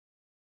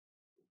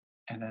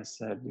 And I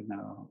said,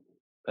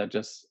 that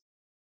just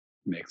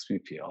makes me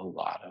feel a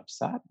lot of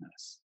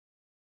sadness.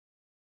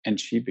 And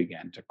she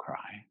began to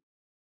cry.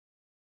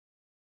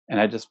 And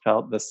I just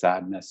felt the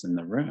sadness in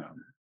the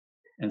room.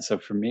 And so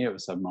for me, it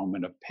was a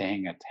moment of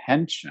paying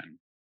attention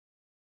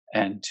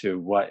and to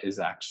what is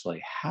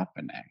actually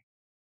happening.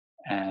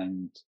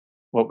 And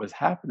what was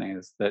happening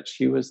is that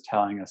she was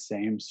telling a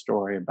same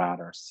story about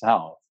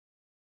herself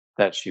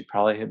that she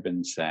probably had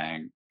been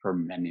saying for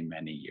many,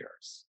 many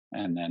years.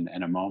 And then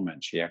in a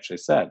moment, she actually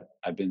said,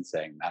 I've been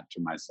saying that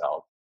to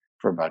myself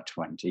for about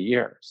 20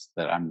 years,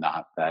 that I'm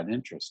not that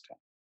interesting.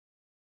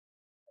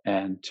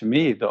 And to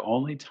me, the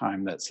only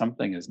time that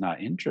something is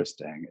not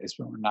interesting is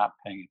when we're not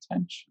paying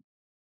attention.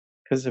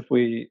 Because if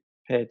we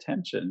pay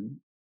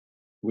attention,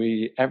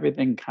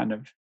 everything kind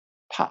of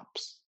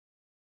pops.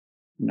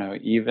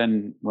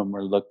 Even when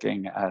we're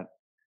looking at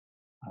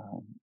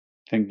um,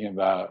 thinking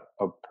about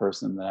a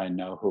person that I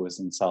know who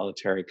was in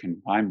solitary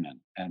confinement,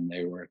 and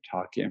they were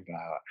talking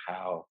about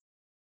how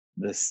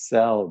the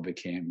cell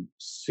became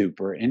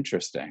super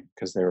interesting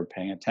because they were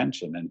paying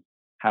attention, and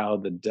how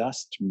the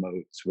dust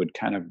motes would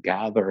kind of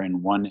gather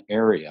in one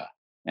area,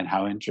 and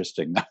how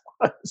interesting that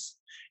was,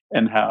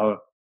 and how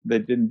they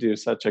didn't do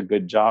such a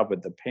good job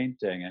with the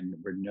painting, and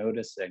we're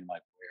noticing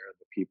like where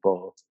the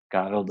people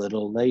got a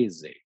little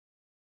lazy.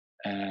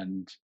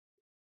 And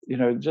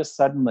just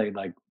suddenly,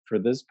 like for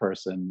this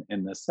person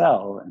in the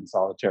cell in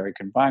solitary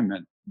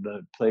confinement,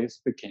 the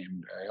place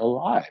became very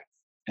alive.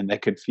 And they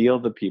could feel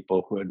the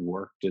people who had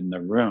worked in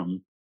the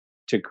room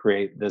to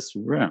create this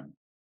room.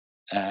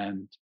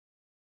 And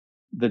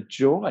the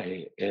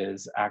joy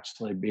is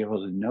actually be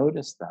able to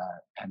notice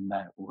that, and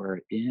that we're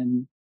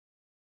in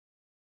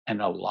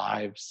an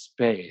alive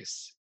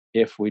space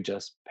if we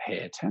just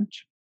pay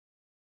attention.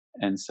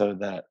 And so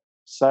that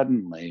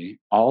suddenly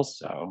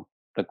also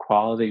the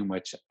quality in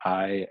which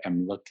I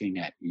am looking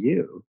at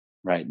you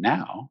right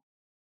now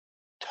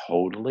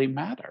totally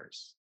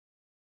matters.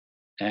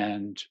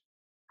 And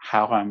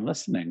how I'm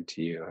listening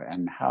to you,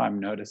 and how I'm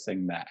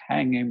noticing that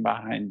hanging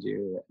behind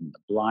you and the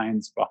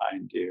blinds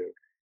behind you,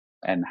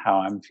 and how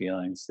I'm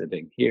feeling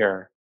sitting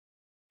here,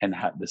 and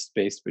how the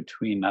space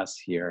between us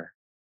here.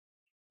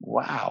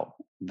 Wow,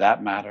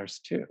 that matters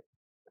too.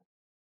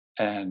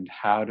 And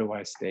how do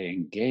I stay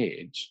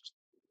engaged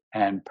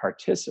and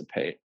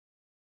participate?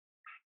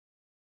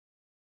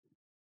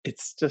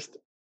 It's just,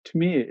 to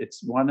me,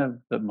 it's one of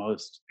the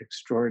most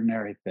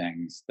extraordinary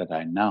things that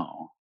I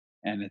know.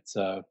 And it's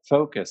a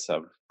focus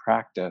of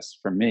practice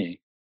for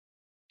me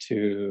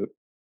to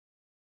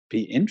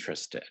be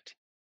interested.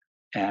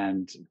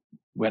 And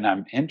when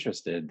I'm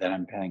interested, then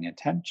I'm paying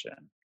attention.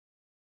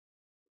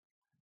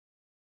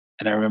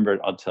 And I remember,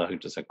 I'll tell you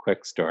just a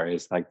quick story.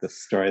 It's like the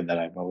story that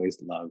I've always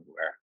loved,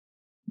 where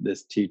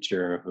this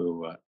teacher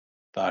who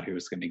thought he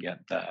was going to get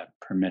the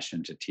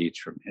permission to teach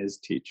from his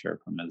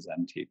teacher, from a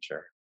Zen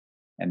teacher,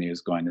 and he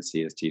was going to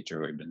see his teacher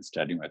who he'd been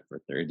studying with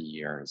for 30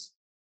 years.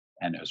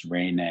 And it was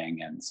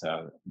raining. And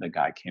so the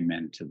guy came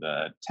into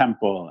the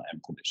temple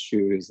and put his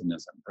shoes and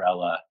his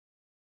umbrella,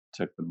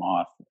 took them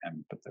off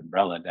and put the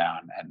umbrella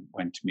down, and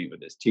went to meet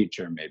with his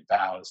teacher, made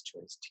bows to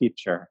his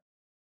teacher.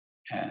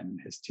 And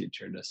his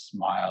teacher just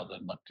smiled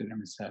and looked at him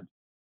and said,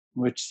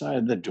 which side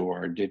of the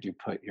door did you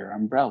put your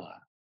umbrella?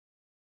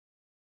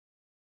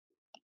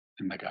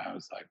 And the guy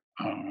was like,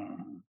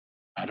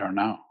 I don't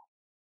know.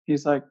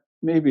 He's like,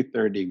 maybe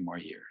 30 more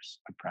years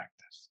of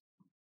practice.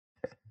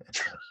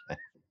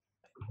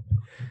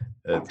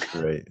 That's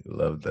great.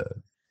 Love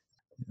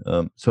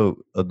that.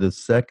 So the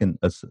second,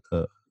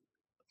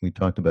 we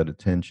talked about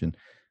attention,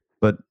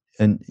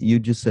 and you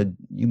just said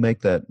you make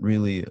that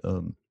really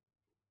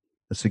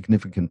a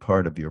significant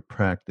part of your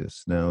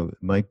practice. Now, it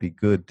might be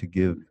good to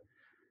give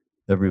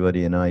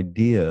everybody an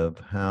idea of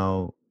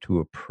how to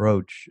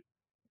approach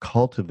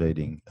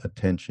cultivating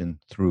attention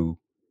through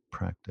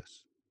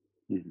practice.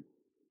 Mhm.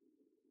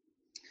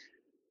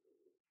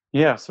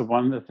 Yeah, so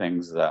one of the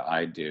things that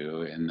I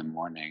do in the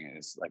morning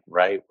is like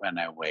right when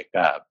I wake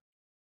up,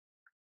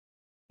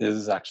 this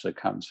is actually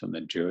comes from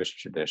the Jewish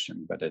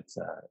tradition, but it's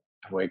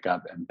I wake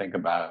up and think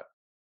about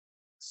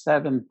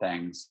 7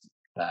 things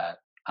that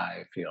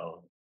I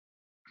feel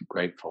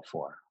grateful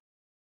for.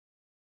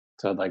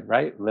 So like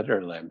right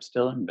literally I'm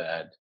still in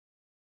bed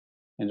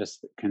and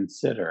just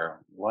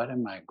consider what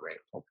am I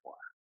grateful for?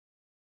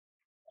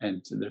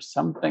 And so there's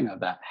something of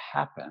that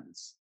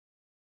happens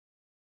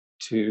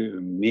to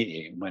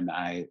me when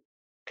I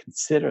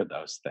consider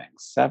those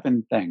things.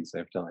 7 things I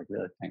have to like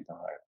really think, all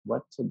right,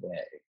 what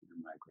today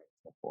am I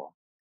grateful for?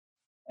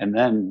 And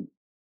then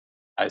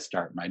I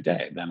start my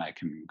day. Then I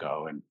can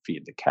go and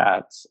feed the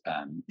cats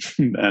and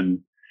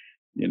then,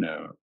 you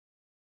know,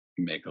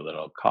 make a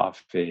little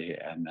coffee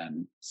and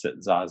then sit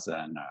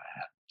zazen and,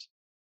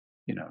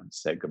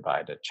 say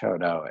goodbye to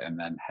Chodo and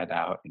then head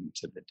out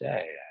into the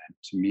day. And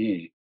to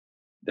me,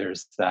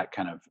 there's that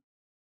kind of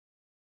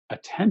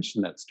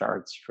attention that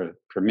starts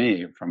for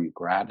me from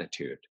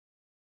gratitude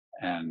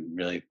and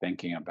really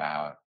thinking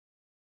about,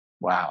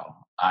 wow,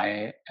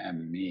 I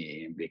am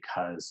me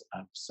because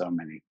of so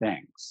many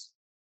things.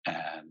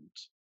 And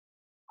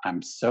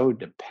I'm so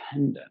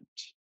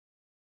dependent.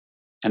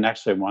 And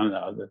actually, one of the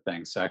other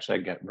things, so actually,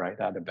 I get right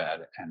out of bed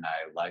and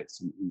I light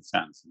some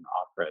incense and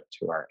offer it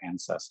to our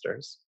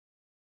ancestors.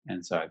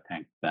 And so I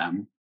thank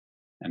them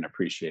and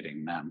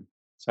appreciating them.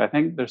 So I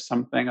think there's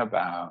something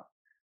about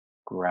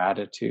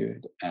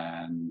gratitude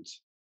and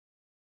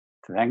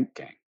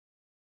thanking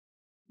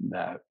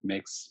that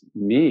makes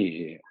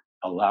me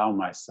allow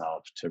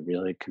myself to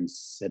really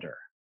consider,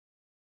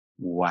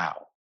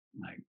 wow,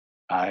 like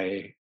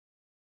I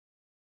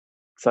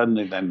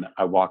suddenly then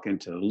I walk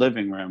into the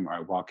living room or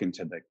I walk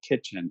into the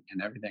kitchen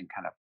and everything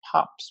kind of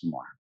pops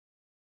more.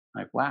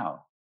 Like,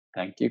 wow,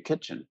 thank you,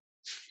 kitchen.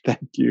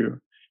 Thank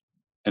you.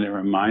 And it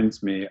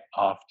reminds me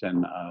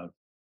often of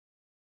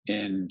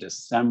in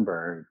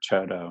December,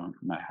 Chodo,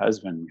 my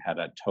husband, had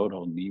a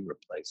total knee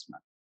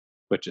replacement,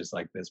 which is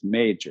like this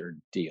major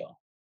deal.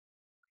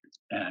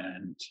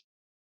 And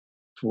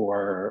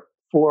for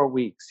 4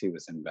 weeks, he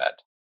was in bed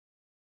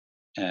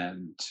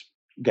and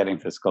getting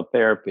physical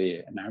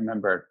therapy. And I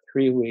remember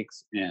 3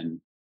 weeks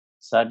in,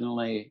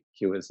 suddenly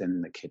he was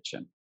in the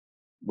kitchen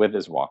with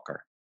his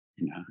walker,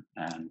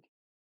 and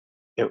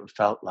it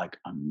felt like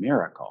a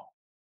miracle.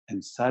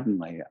 And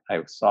suddenly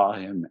I saw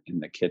him in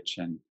the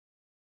kitchen,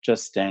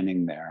 just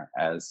standing there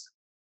as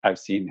I've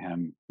seen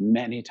him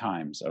many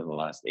times over the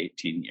last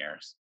 18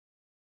 years.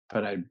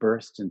 But I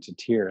burst into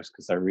tears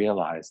because I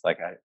realized like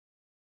I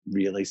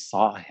really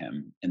saw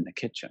him in the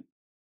kitchen.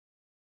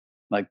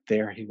 Like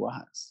there he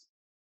was.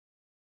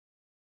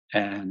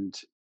 And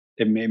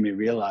it made me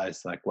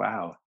realize like,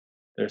 wow,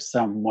 there's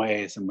some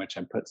ways in which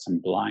I put some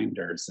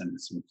blinders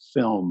and some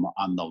film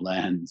on the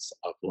lens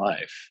of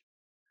life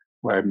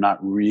where I'm not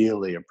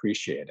really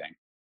appreciating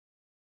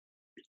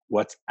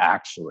what's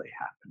actually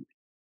happening.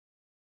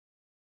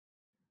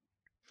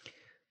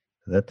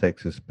 That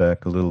takes us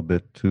back a little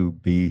bit to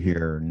be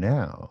here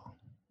now,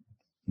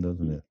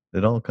 doesn't it?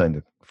 It all kind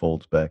of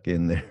folds back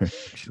in there,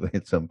 actually,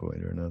 at some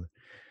point or another.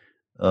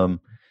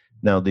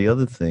 Now, the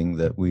other thing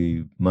that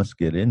we must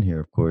get in here,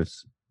 of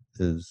course,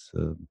 is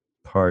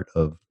part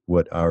of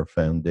what our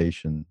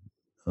foundation,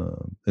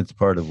 it's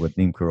part of what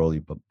Neem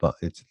Karoli,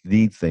 it's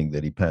the thing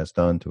that he passed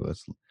on to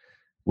us.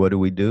 What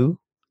do?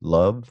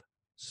 Love,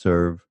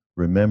 serve,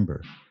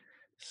 remember.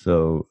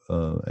 So,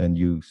 and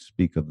you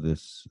speak of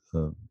this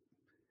a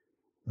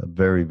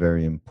very,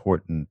 very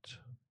important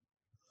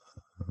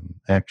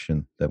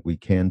action that we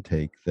can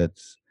take.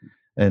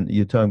 And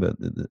you're talking about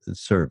the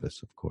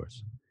service, of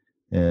course.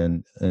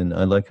 And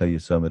I like how you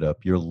sum it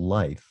up. Your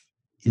life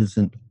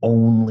isn't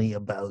only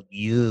about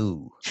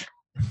you.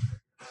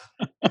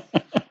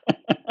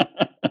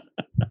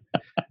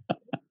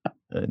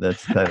 And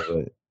that's kind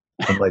of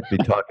I might be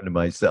talking to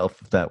myself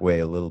that way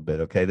a little bit.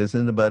 Okay, this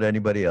isn't about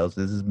anybody else.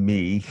 This is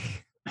me.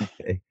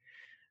 Okay,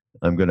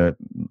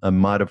 I'm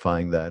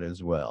modifying that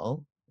as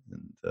well,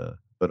 and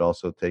but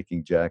also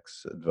taking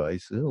Jack's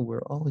advice. Oh,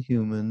 we're all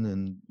human,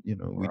 and we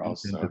We're do all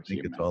tend to so think it's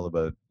human. all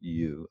about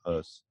you,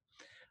 us.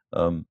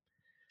 Um,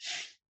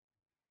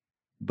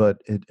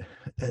 but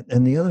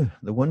and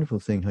the wonderful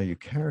thing how you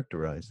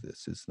characterize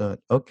this is not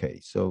okay.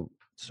 So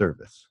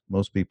service.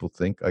 Most people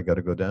think I got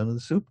to go down to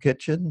the soup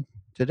kitchen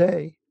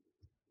today.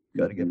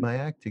 Got to get Mhm. my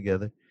act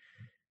together.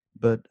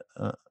 But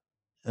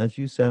as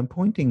you say, I'm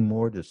pointing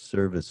more to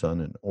service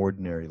on an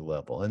ordinary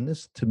level. And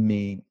this, to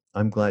me,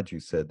 I'm glad you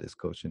said this,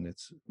 Coach, and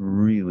it's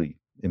really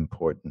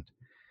important.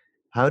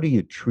 How do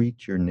you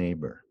treat your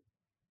neighbor,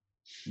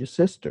 your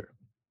sister,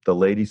 the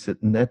lady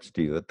sitting next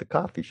to you at the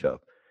coffee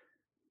shop?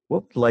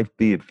 What would life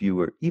be if you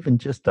were even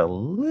just a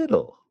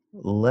little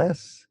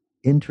less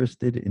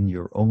interested in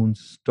your own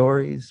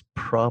stories,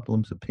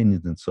 problems,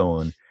 opinions, and so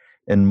on,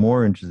 and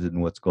more interested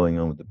in what's going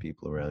on with the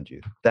people around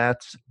you.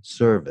 That's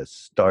service.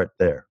 Start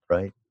there,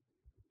 right?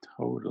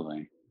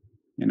 Totally.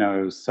 You know,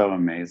 it was so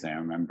amazing. I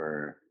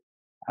remember,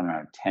 I don't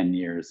know, 10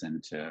 years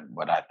into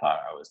what I thought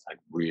I was like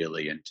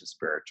really into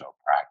spiritual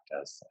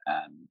practice.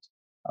 And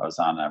I was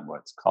on a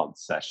what's called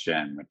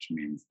session, which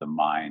means the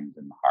mind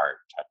and heart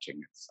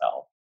touching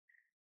itself.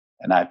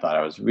 And I thought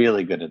I was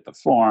really good at the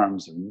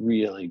forms,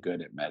 really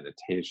good at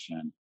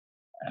meditation.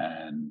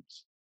 And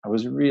I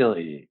was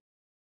really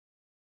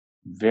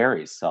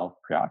very self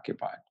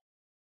preoccupied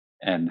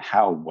and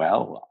how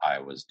well I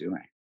was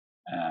doing.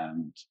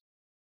 And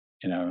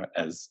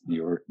as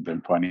you've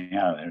been pointing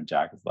out,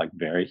 Jack is like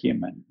very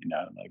human,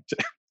 like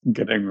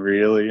getting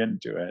really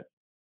into it.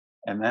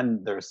 And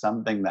then there's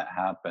something that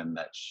happened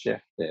that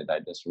shifted. I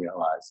just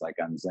realized, like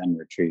on Zen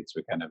retreats,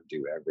 we kind of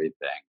do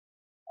everything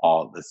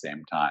all at the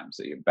same time.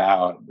 So you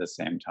bow at the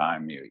same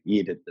time, you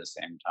eat at the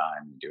same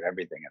time, you do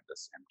everything at the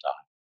same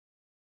time.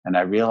 And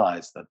I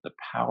realized that the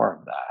power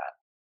of that,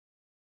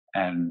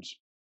 and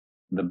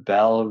the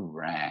bell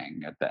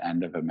rang at the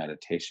end of a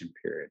meditation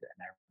period,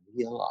 and I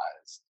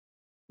realized,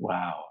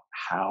 wow,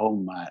 how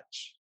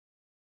much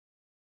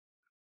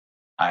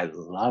I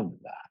love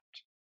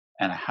that,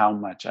 and how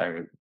much I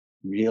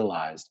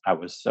realized I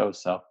was so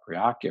self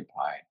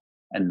preoccupied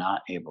and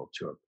not able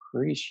to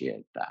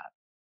appreciate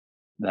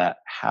that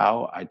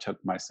how I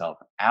took myself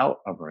out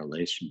of a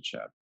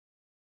relationship.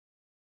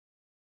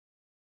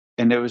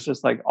 And it was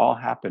just like all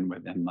happened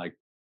within like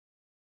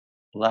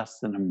less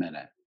than a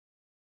minute,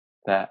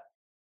 that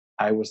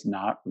I was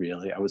not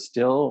really, I was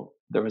still,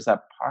 there was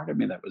that part of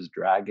me that was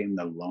dragging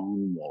the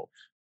lone wolf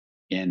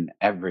in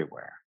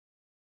everywhere,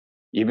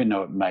 even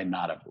though it might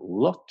not have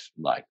looked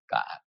like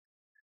that,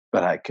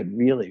 but I could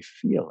really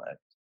feel it.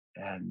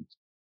 And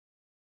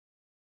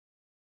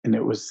and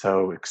it was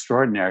so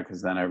extraordinary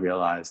because then I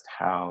realized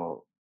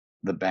how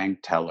the bank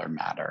teller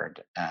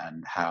mattered,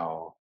 and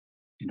how,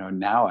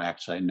 now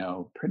I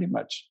know pretty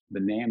much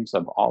the names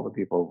of all the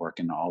people who work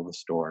in all the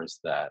stores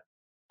that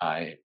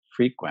I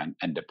frequent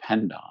and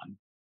depend on,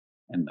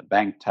 and the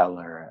bank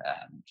teller,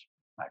 and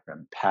my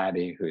friend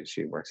Patty, who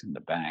she works in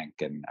the bank,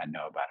 and I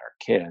know about her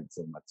kids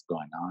and what's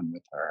going on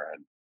with her,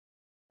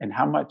 and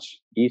how much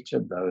each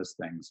of those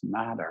things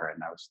matter.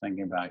 And I was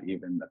thinking about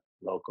even the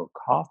local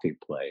coffee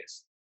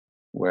place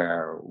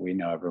where we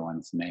know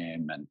everyone's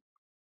name, and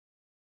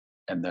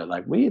they're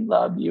like, "We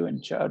love you in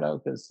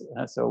Chodo," because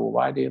I said, "Well,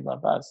 why do you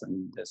love us?"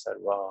 And they said,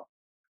 "Well,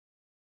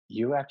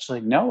 you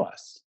actually know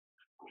us."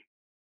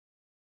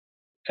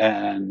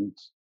 And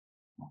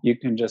you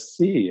can just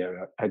see,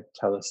 I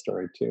tell a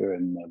story too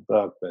in the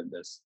book, but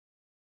this,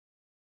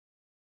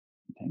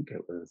 I think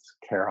it was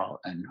Carol,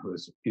 and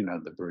who's,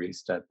 the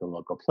barista at the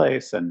local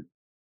place. And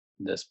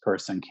this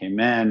person came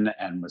in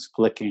and was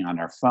flicking on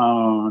her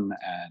phone,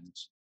 and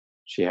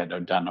she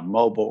had done a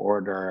mobile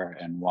order,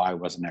 and why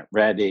wasn't it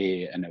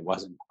ready, and it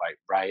wasn't quite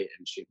right,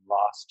 and she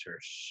lost her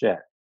shit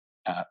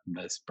at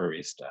this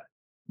barista,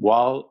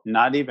 while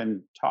not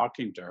even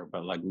talking to her,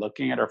 but like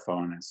looking at her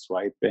phone and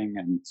swiping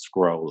and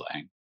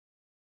scrolling,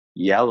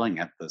 yelling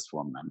at this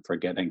woman for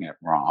getting it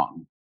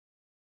wrong,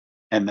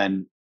 and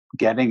then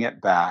getting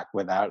it back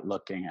without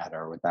looking at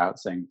her, without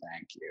saying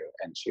thank you,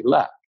 and she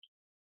left.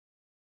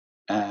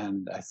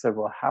 And I said,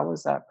 "Well, how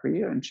was that for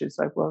you?" And she's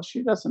like, "Well,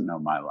 she doesn't know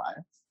my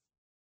life,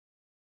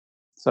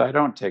 so I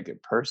don't take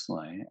it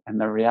personally." And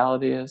the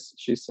reality is,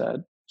 she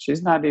said,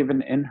 she's not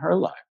even in her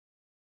life.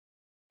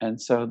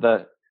 And so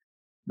the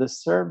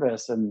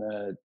service and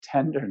the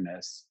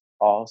tenderness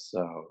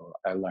also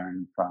I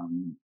learned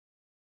from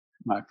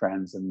my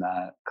friends in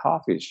that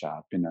coffee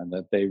shop,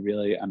 that they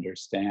really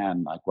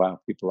understand, like, wow,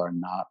 people are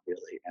not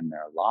really in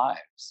their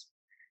lives,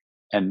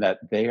 and that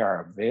they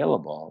are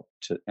available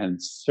to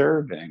and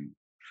serving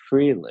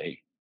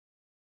freely.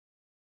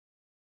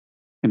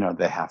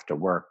 They have to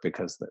work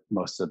because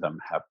most of them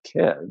have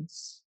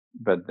kids,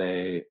 but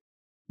the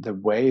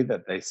way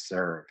that they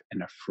serve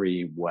in a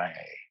free way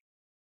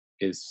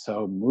is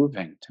so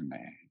moving to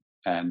me.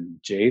 And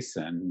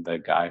Jason, the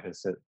guy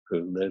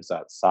who lives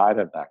outside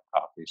of that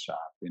coffee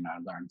shop, I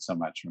learned so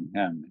much from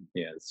him. And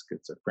he has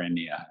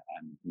schizophrenia,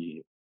 and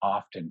he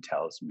often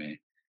tells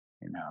me,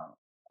 you know,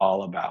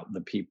 all about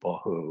the people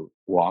who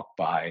walk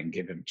by and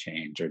give him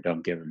change or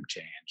don't give him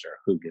change, or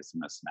who gives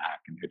him a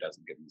snack and who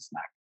doesn't give him a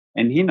snack.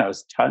 And he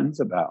knows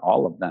tons about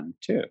all of them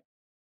too,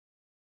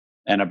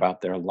 and about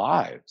their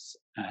lives.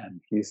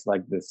 And he's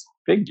like this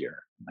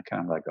figure, like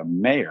kind of like a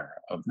mayor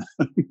of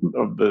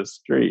of the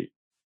street.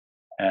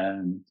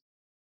 And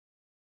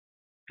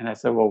and I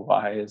said, "Well,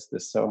 why is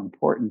this so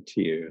important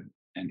to you?"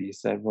 And he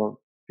said,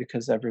 "Well,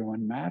 because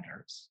everyone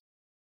matters."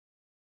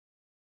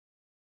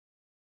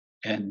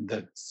 And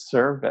the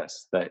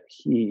service that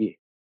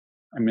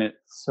I mean,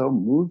 it's so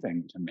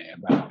moving to me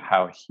about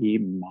how he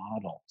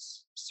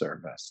models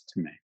service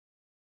to me,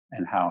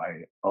 and how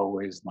I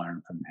always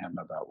learn from him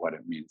about what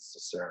it means to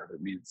serve.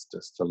 It means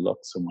just to look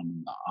someone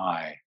in the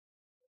eye.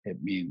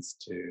 It means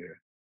to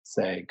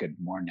say good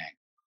morning.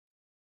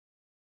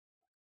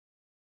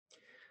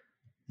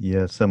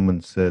 Yeah,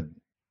 someone said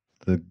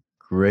the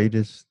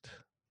greatest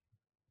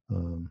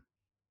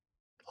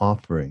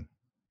offering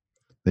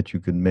that you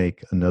can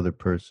make another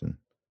person,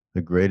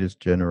 the greatest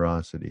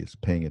generosity is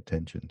paying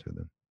attention to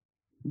them.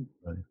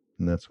 Right?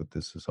 And that's what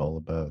this is all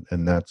about.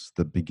 And that's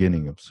the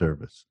beginning of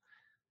service.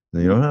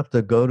 You don't have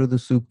to go to the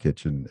soup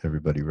kitchen,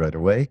 everybody, right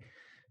away.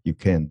 You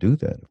can do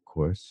that, of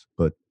course,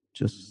 but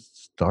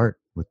just start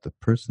with the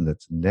person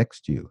that's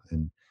next to you.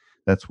 And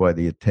that's why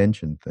the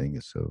attention thing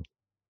is so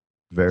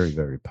very,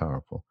 very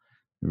powerful.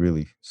 You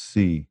really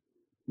see,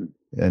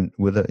 and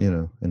with it,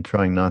 and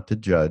trying not to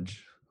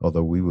judge,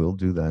 although we will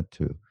do that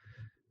too.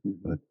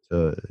 But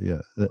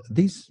yeah,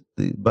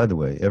 by the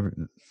way,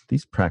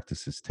 these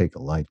practices take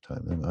a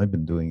lifetime, and I've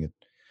been doing it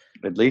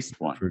at least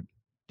one.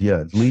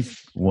 At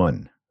least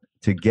one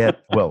to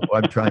get. Well,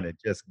 I'm trying to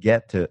just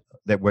get to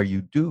that where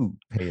you do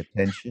pay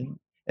attention,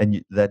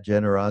 and that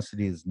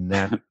generosity is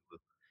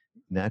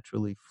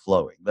naturally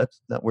flowing.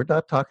 We're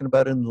not talking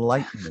about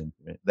enlightenment.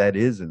 That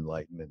is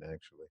enlightenment,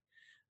 actually.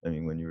 I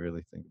mean, when you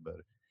really think about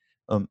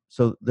it.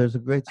 So there's a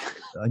great.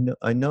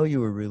 I know you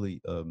were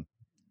really.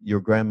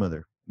 Your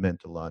grandmother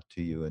meant a lot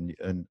to you,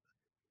 and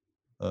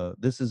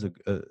this is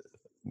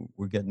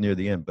we're getting near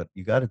the end, but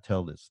you got to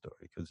tell this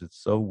story because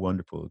it's so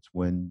wonderful. It's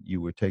when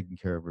you were taking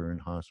care of her in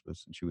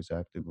hospice and she was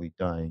actively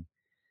dying,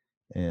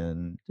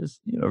 and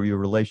just your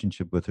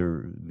relationship with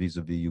her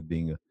vis-a-vis you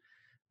being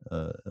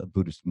a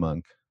Buddhist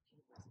monk.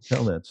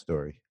 Tell that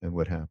story and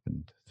what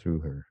happened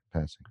through her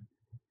passing.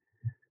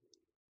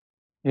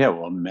 Yeah,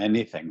 well,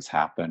 many things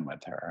happened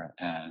with her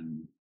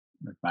and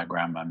with my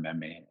grandma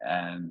Mimi,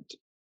 and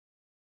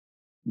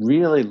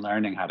really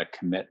learning how to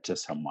commit to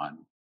someone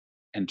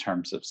in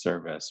terms of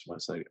service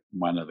was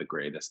one of the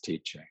greatest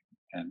teaching.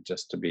 And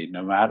just to be,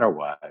 no matter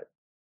what,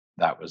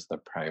 that was the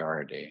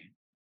priority,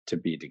 to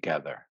be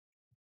together.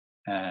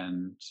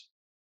 And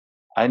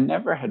I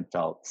never had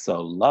felt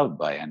so loved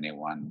by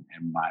anyone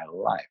in my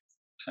life.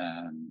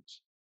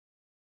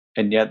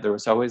 And yet there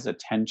was always a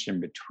tension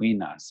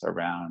between us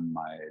around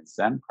my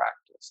Zen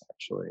practice,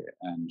 actually.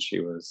 And she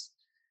was,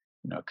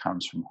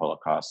 comes from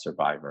Holocaust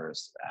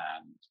survivors.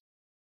 And,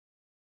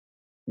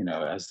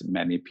 as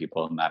many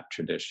people in that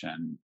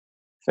tradition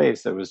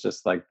face, it was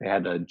just like they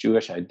had a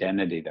Jewish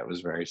identity that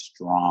was very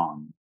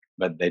strong,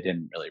 but they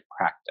didn't really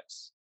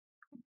practice.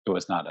 It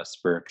was not a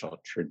spiritual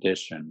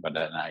tradition, but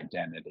an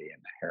identity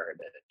and a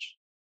heritage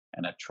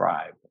and a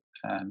tribe.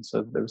 And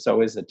so there was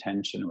always a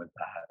tension with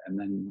that. And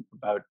then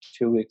about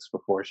 2 weeks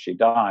before she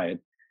died,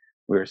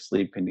 we were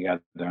sleeping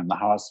together in the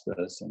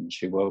hospice, and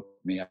she woke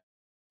me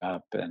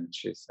up and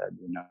she said,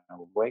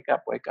 wake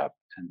up, wake up.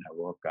 And I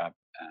woke up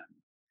and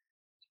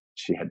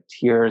she had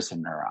tears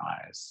in her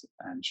eyes.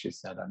 And she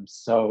said, I'm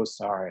so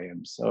sorry.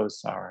 I'm so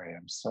sorry.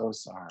 I'm so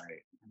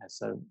sorry. And I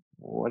said,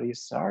 what are you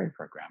sorry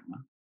for,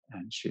 Grandma?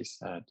 And she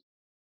said,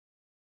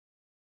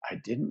 I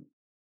didn't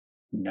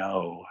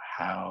know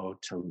how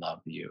to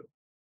love you.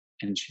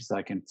 And she's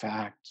like, in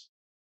fact,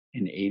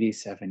 in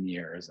 87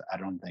 years, I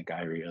don't think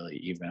I really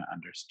even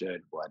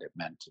understood what it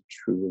meant to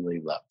truly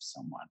love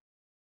someone.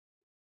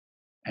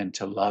 And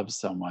to love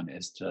someone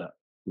is to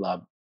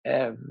love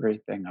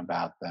everything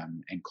about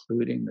them,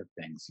 including the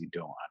things you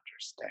don't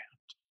understand.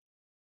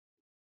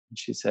 And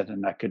she said,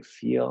 and I could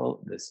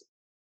feel this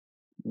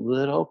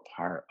little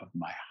part of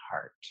my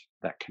heart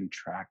that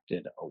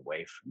contracted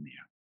away from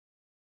you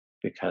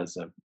because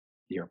of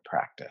your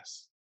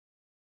practice,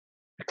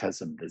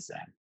 because of the Zen,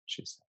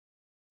 she said.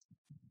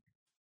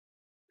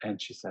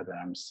 And she said,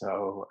 I'm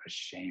so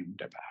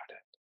ashamed about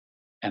it.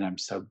 And I'm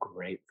so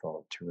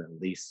grateful to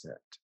release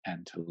it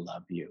and to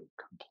love you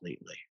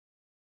completely.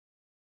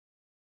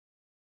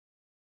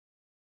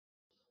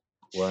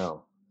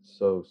 Wow.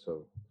 So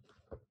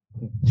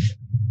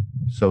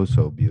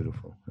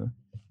beautiful. Huh?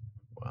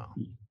 Wow.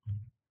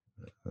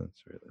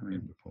 That's really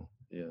wonderful.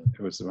 Yeah. It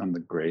was one of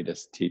the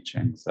greatest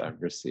teachings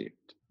I've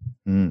received.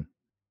 Mm.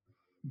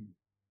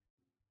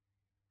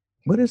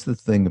 What is the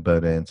thing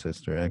about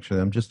ancestor? Actually,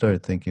 I'm just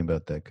started thinking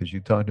about that because you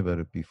talked about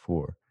it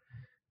before.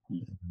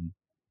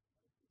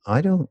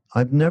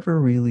 I've never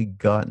really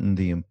gotten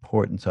the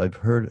importance. I've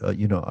heard,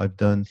 I've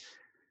done,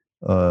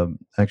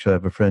 actually I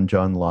have a friend,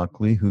 John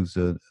Lockley, who's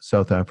a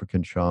South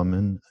African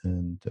shaman,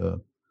 and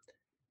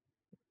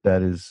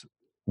that is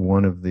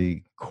one of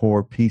the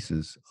core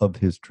pieces of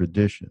his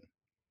tradition.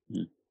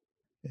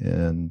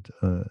 And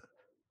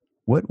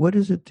what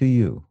is it to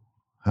you?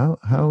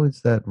 How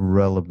is that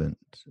relevant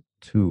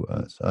to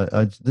us?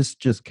 This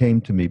just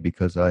came to me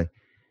because I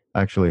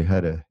actually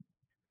had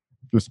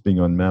just being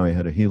on Maui,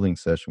 had a healing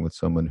session with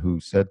someone who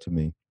said to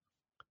me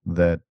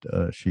that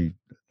she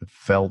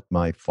felt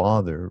my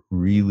father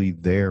really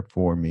there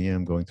for me.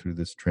 I'm going through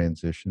this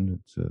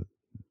transition. It's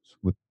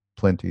with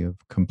plenty of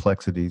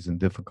complexities and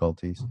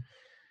difficulties.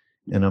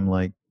 And I'm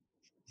like,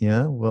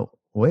 yeah, well,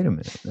 wait a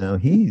minute. Now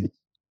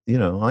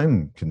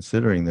I'm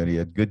considering that he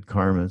had good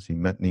karmas. He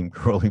met Neem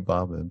Karoli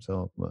Baba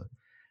himself, but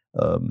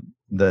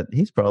that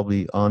he's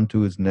probably on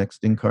to his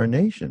next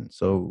incarnation.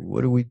 So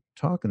what are we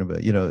talking about?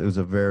 It was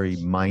a very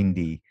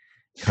mindy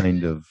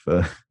kind of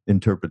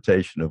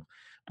interpretation of,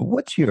 but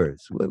what's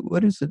yours?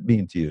 What does it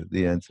mean to you,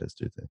 the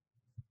ancestor thing?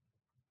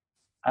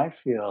 I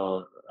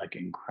feel like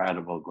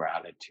incredible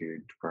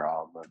gratitude for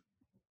all the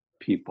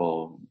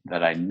people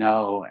that I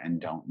know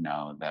and don't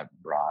know that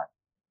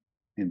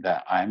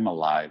I'm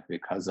alive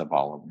because of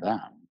all of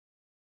them.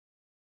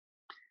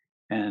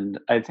 And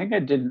I think I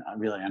didn't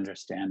really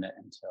understand it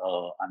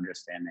until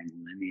understanding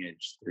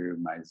lineage through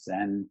my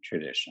Zen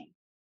tradition.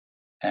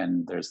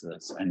 And there's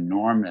this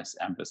enormous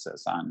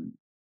emphasis on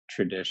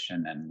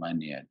tradition and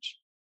lineage.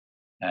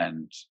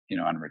 And,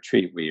 on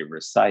retreat, we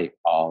recite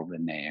all the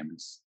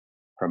names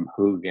from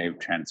who gave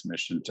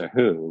transmission to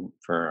who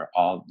for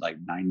all like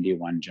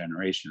 91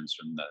 generations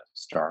from the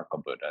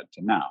historical Buddha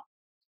to now.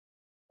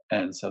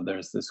 And so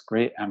there's this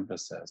great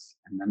emphasis.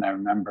 And then I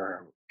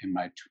remember in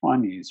my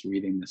 20s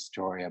reading the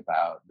story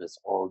about this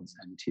old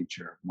Zen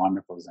teacher,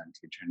 wonderful Zen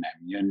teacher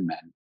named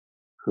Yunmen,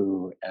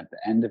 who at the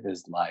end of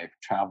his life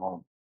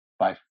traveled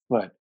by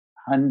foot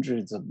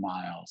hundreds of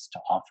miles to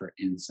offer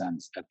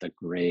incense at the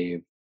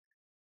grave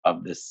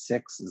of the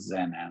sixth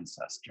Zen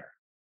ancestor.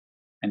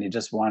 And he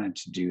just wanted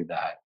to do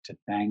that to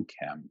thank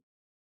him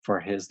for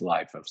his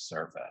life of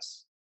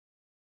service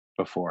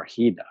before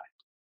he died.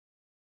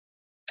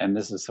 And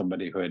this is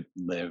somebody who had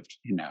lived,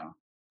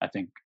 I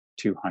think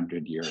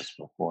 200 years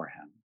before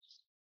him.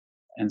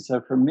 And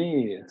so for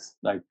me, it's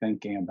like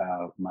thinking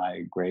about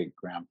my great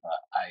grandpa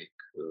Ike,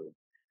 who,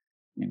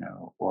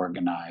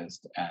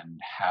 organized and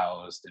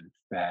housed and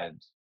fed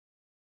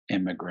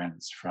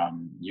immigrants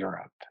from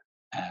Europe.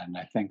 And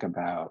I think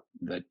about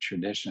the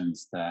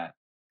traditions that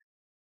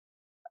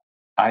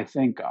I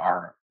think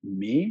are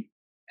me,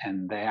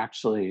 and they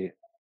actually,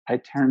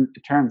 it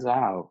turns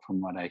out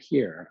from what I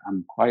hear,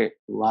 I'm quite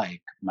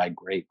like my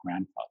great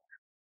grandfather.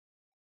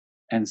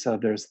 And so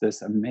there's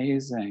this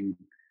amazing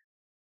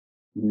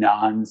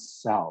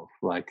non-self,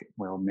 like,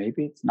 well,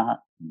 maybe it's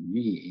not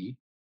me,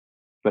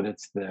 but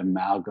it's the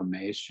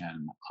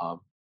amalgamation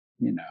of,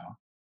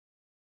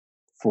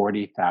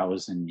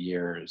 40,000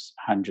 years,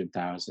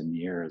 100,000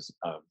 years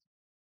of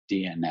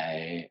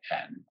DNA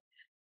and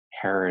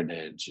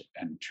heritage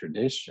and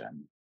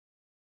tradition.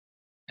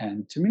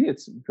 And to me,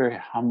 it's very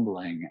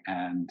humbling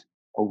and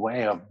a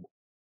way of,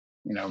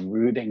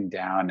 rooting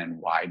down and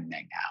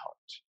widening out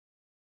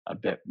a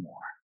bit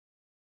more.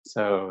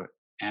 So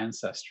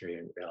ancestry,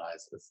 I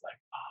realized it's like,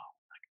 oh,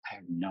 I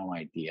have no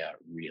idea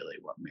really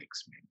what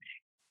makes me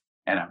me.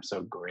 And I'm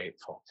so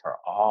grateful for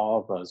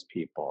all those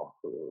people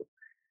who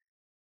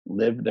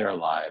lived their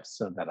lives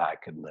so that I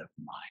could live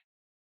mine.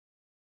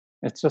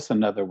 It's just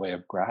another way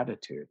of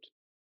gratitude.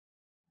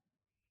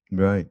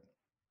 Right.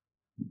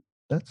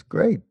 That's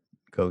great,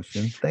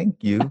 Koshin.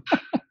 Thank you.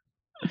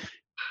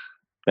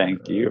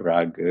 Thank you,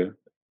 Raghu.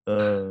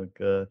 Oh,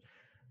 God.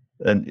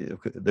 And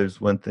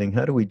there's one thing,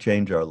 how do we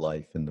change our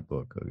life in the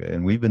book? Okay.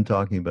 And we've been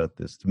talking about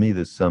this. To me,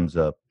 this sums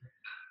up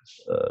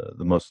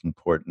the most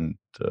important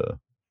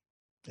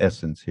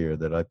essence here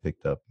that I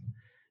picked up.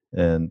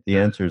 And the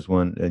answer is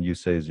one, and you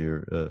say is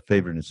your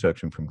favorite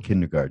instruction from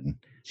kindergarten,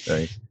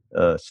 right?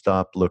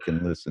 Stop, look,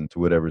 and listen to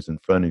whatever's in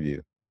front of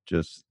you.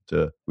 Just,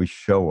 we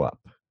show up.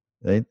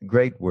 Right?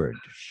 Great word,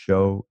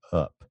 show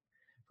up.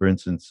 For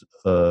instance,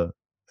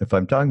 if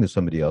I'm talking to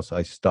somebody else,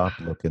 I stop,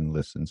 look, and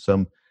listen.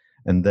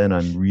 And then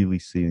I'm really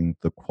seeing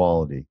the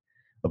quality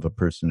of a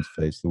person's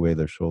face, the way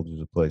their shoulders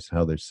are placed,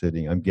 how they're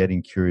sitting. I'm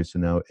getting curious,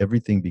 and now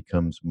everything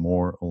becomes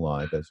more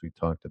alive, as we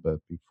talked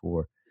about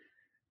before.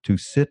 To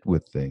sit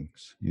with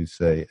things, you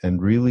say,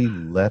 and really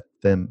let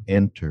them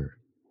enter.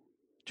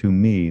 To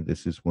me,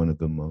 this is one of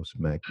the most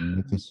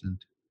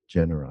magnificent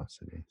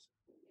generosities.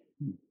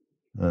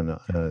 And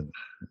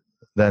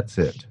that's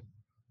it.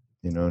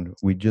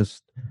 We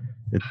just,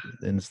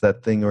 and it's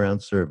that thing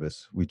around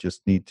service. We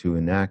just need to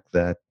enact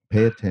that,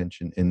 pay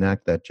attention,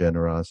 enact that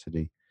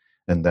generosity,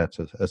 and that's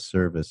a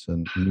service.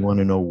 And you want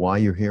to know why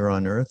you're here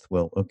on earth?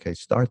 Well, okay,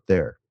 start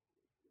there.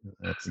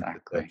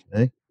 Exactly.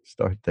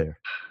 Start there.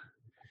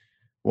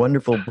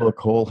 Wonderful book,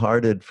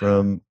 Wholehearted,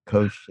 from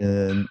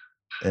Koshin.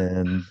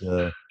 And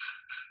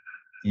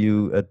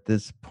you, at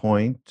this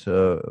point,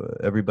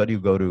 everybody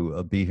who go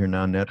to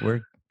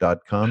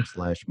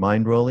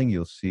BeHereNowNetwork.com/mindrolling,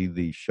 you'll see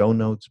the show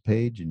notes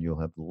page, and you'll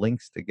have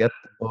links to get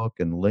the book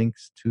and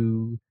links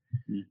to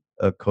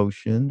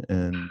Koshin.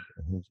 And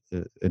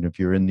if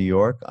you're in New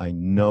York, I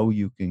know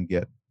you can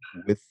get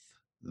with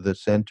the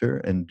center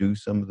and do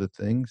some of the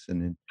things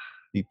and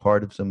be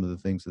part of some of the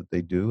things that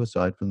they do,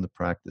 aside from the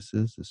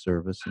practices, the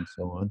service, and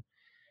so on.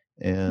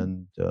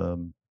 And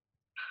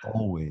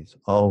always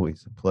a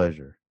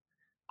pleasure.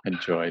 A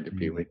joy to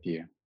be with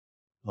you.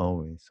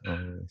 Always.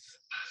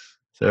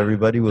 So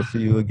everybody, we'll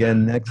see you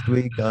again next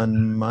week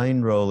on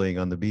Mind Rolling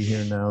on the Be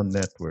Here Now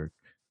Network.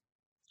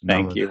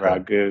 Thank you,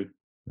 Raghu.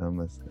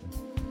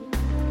 Namaste.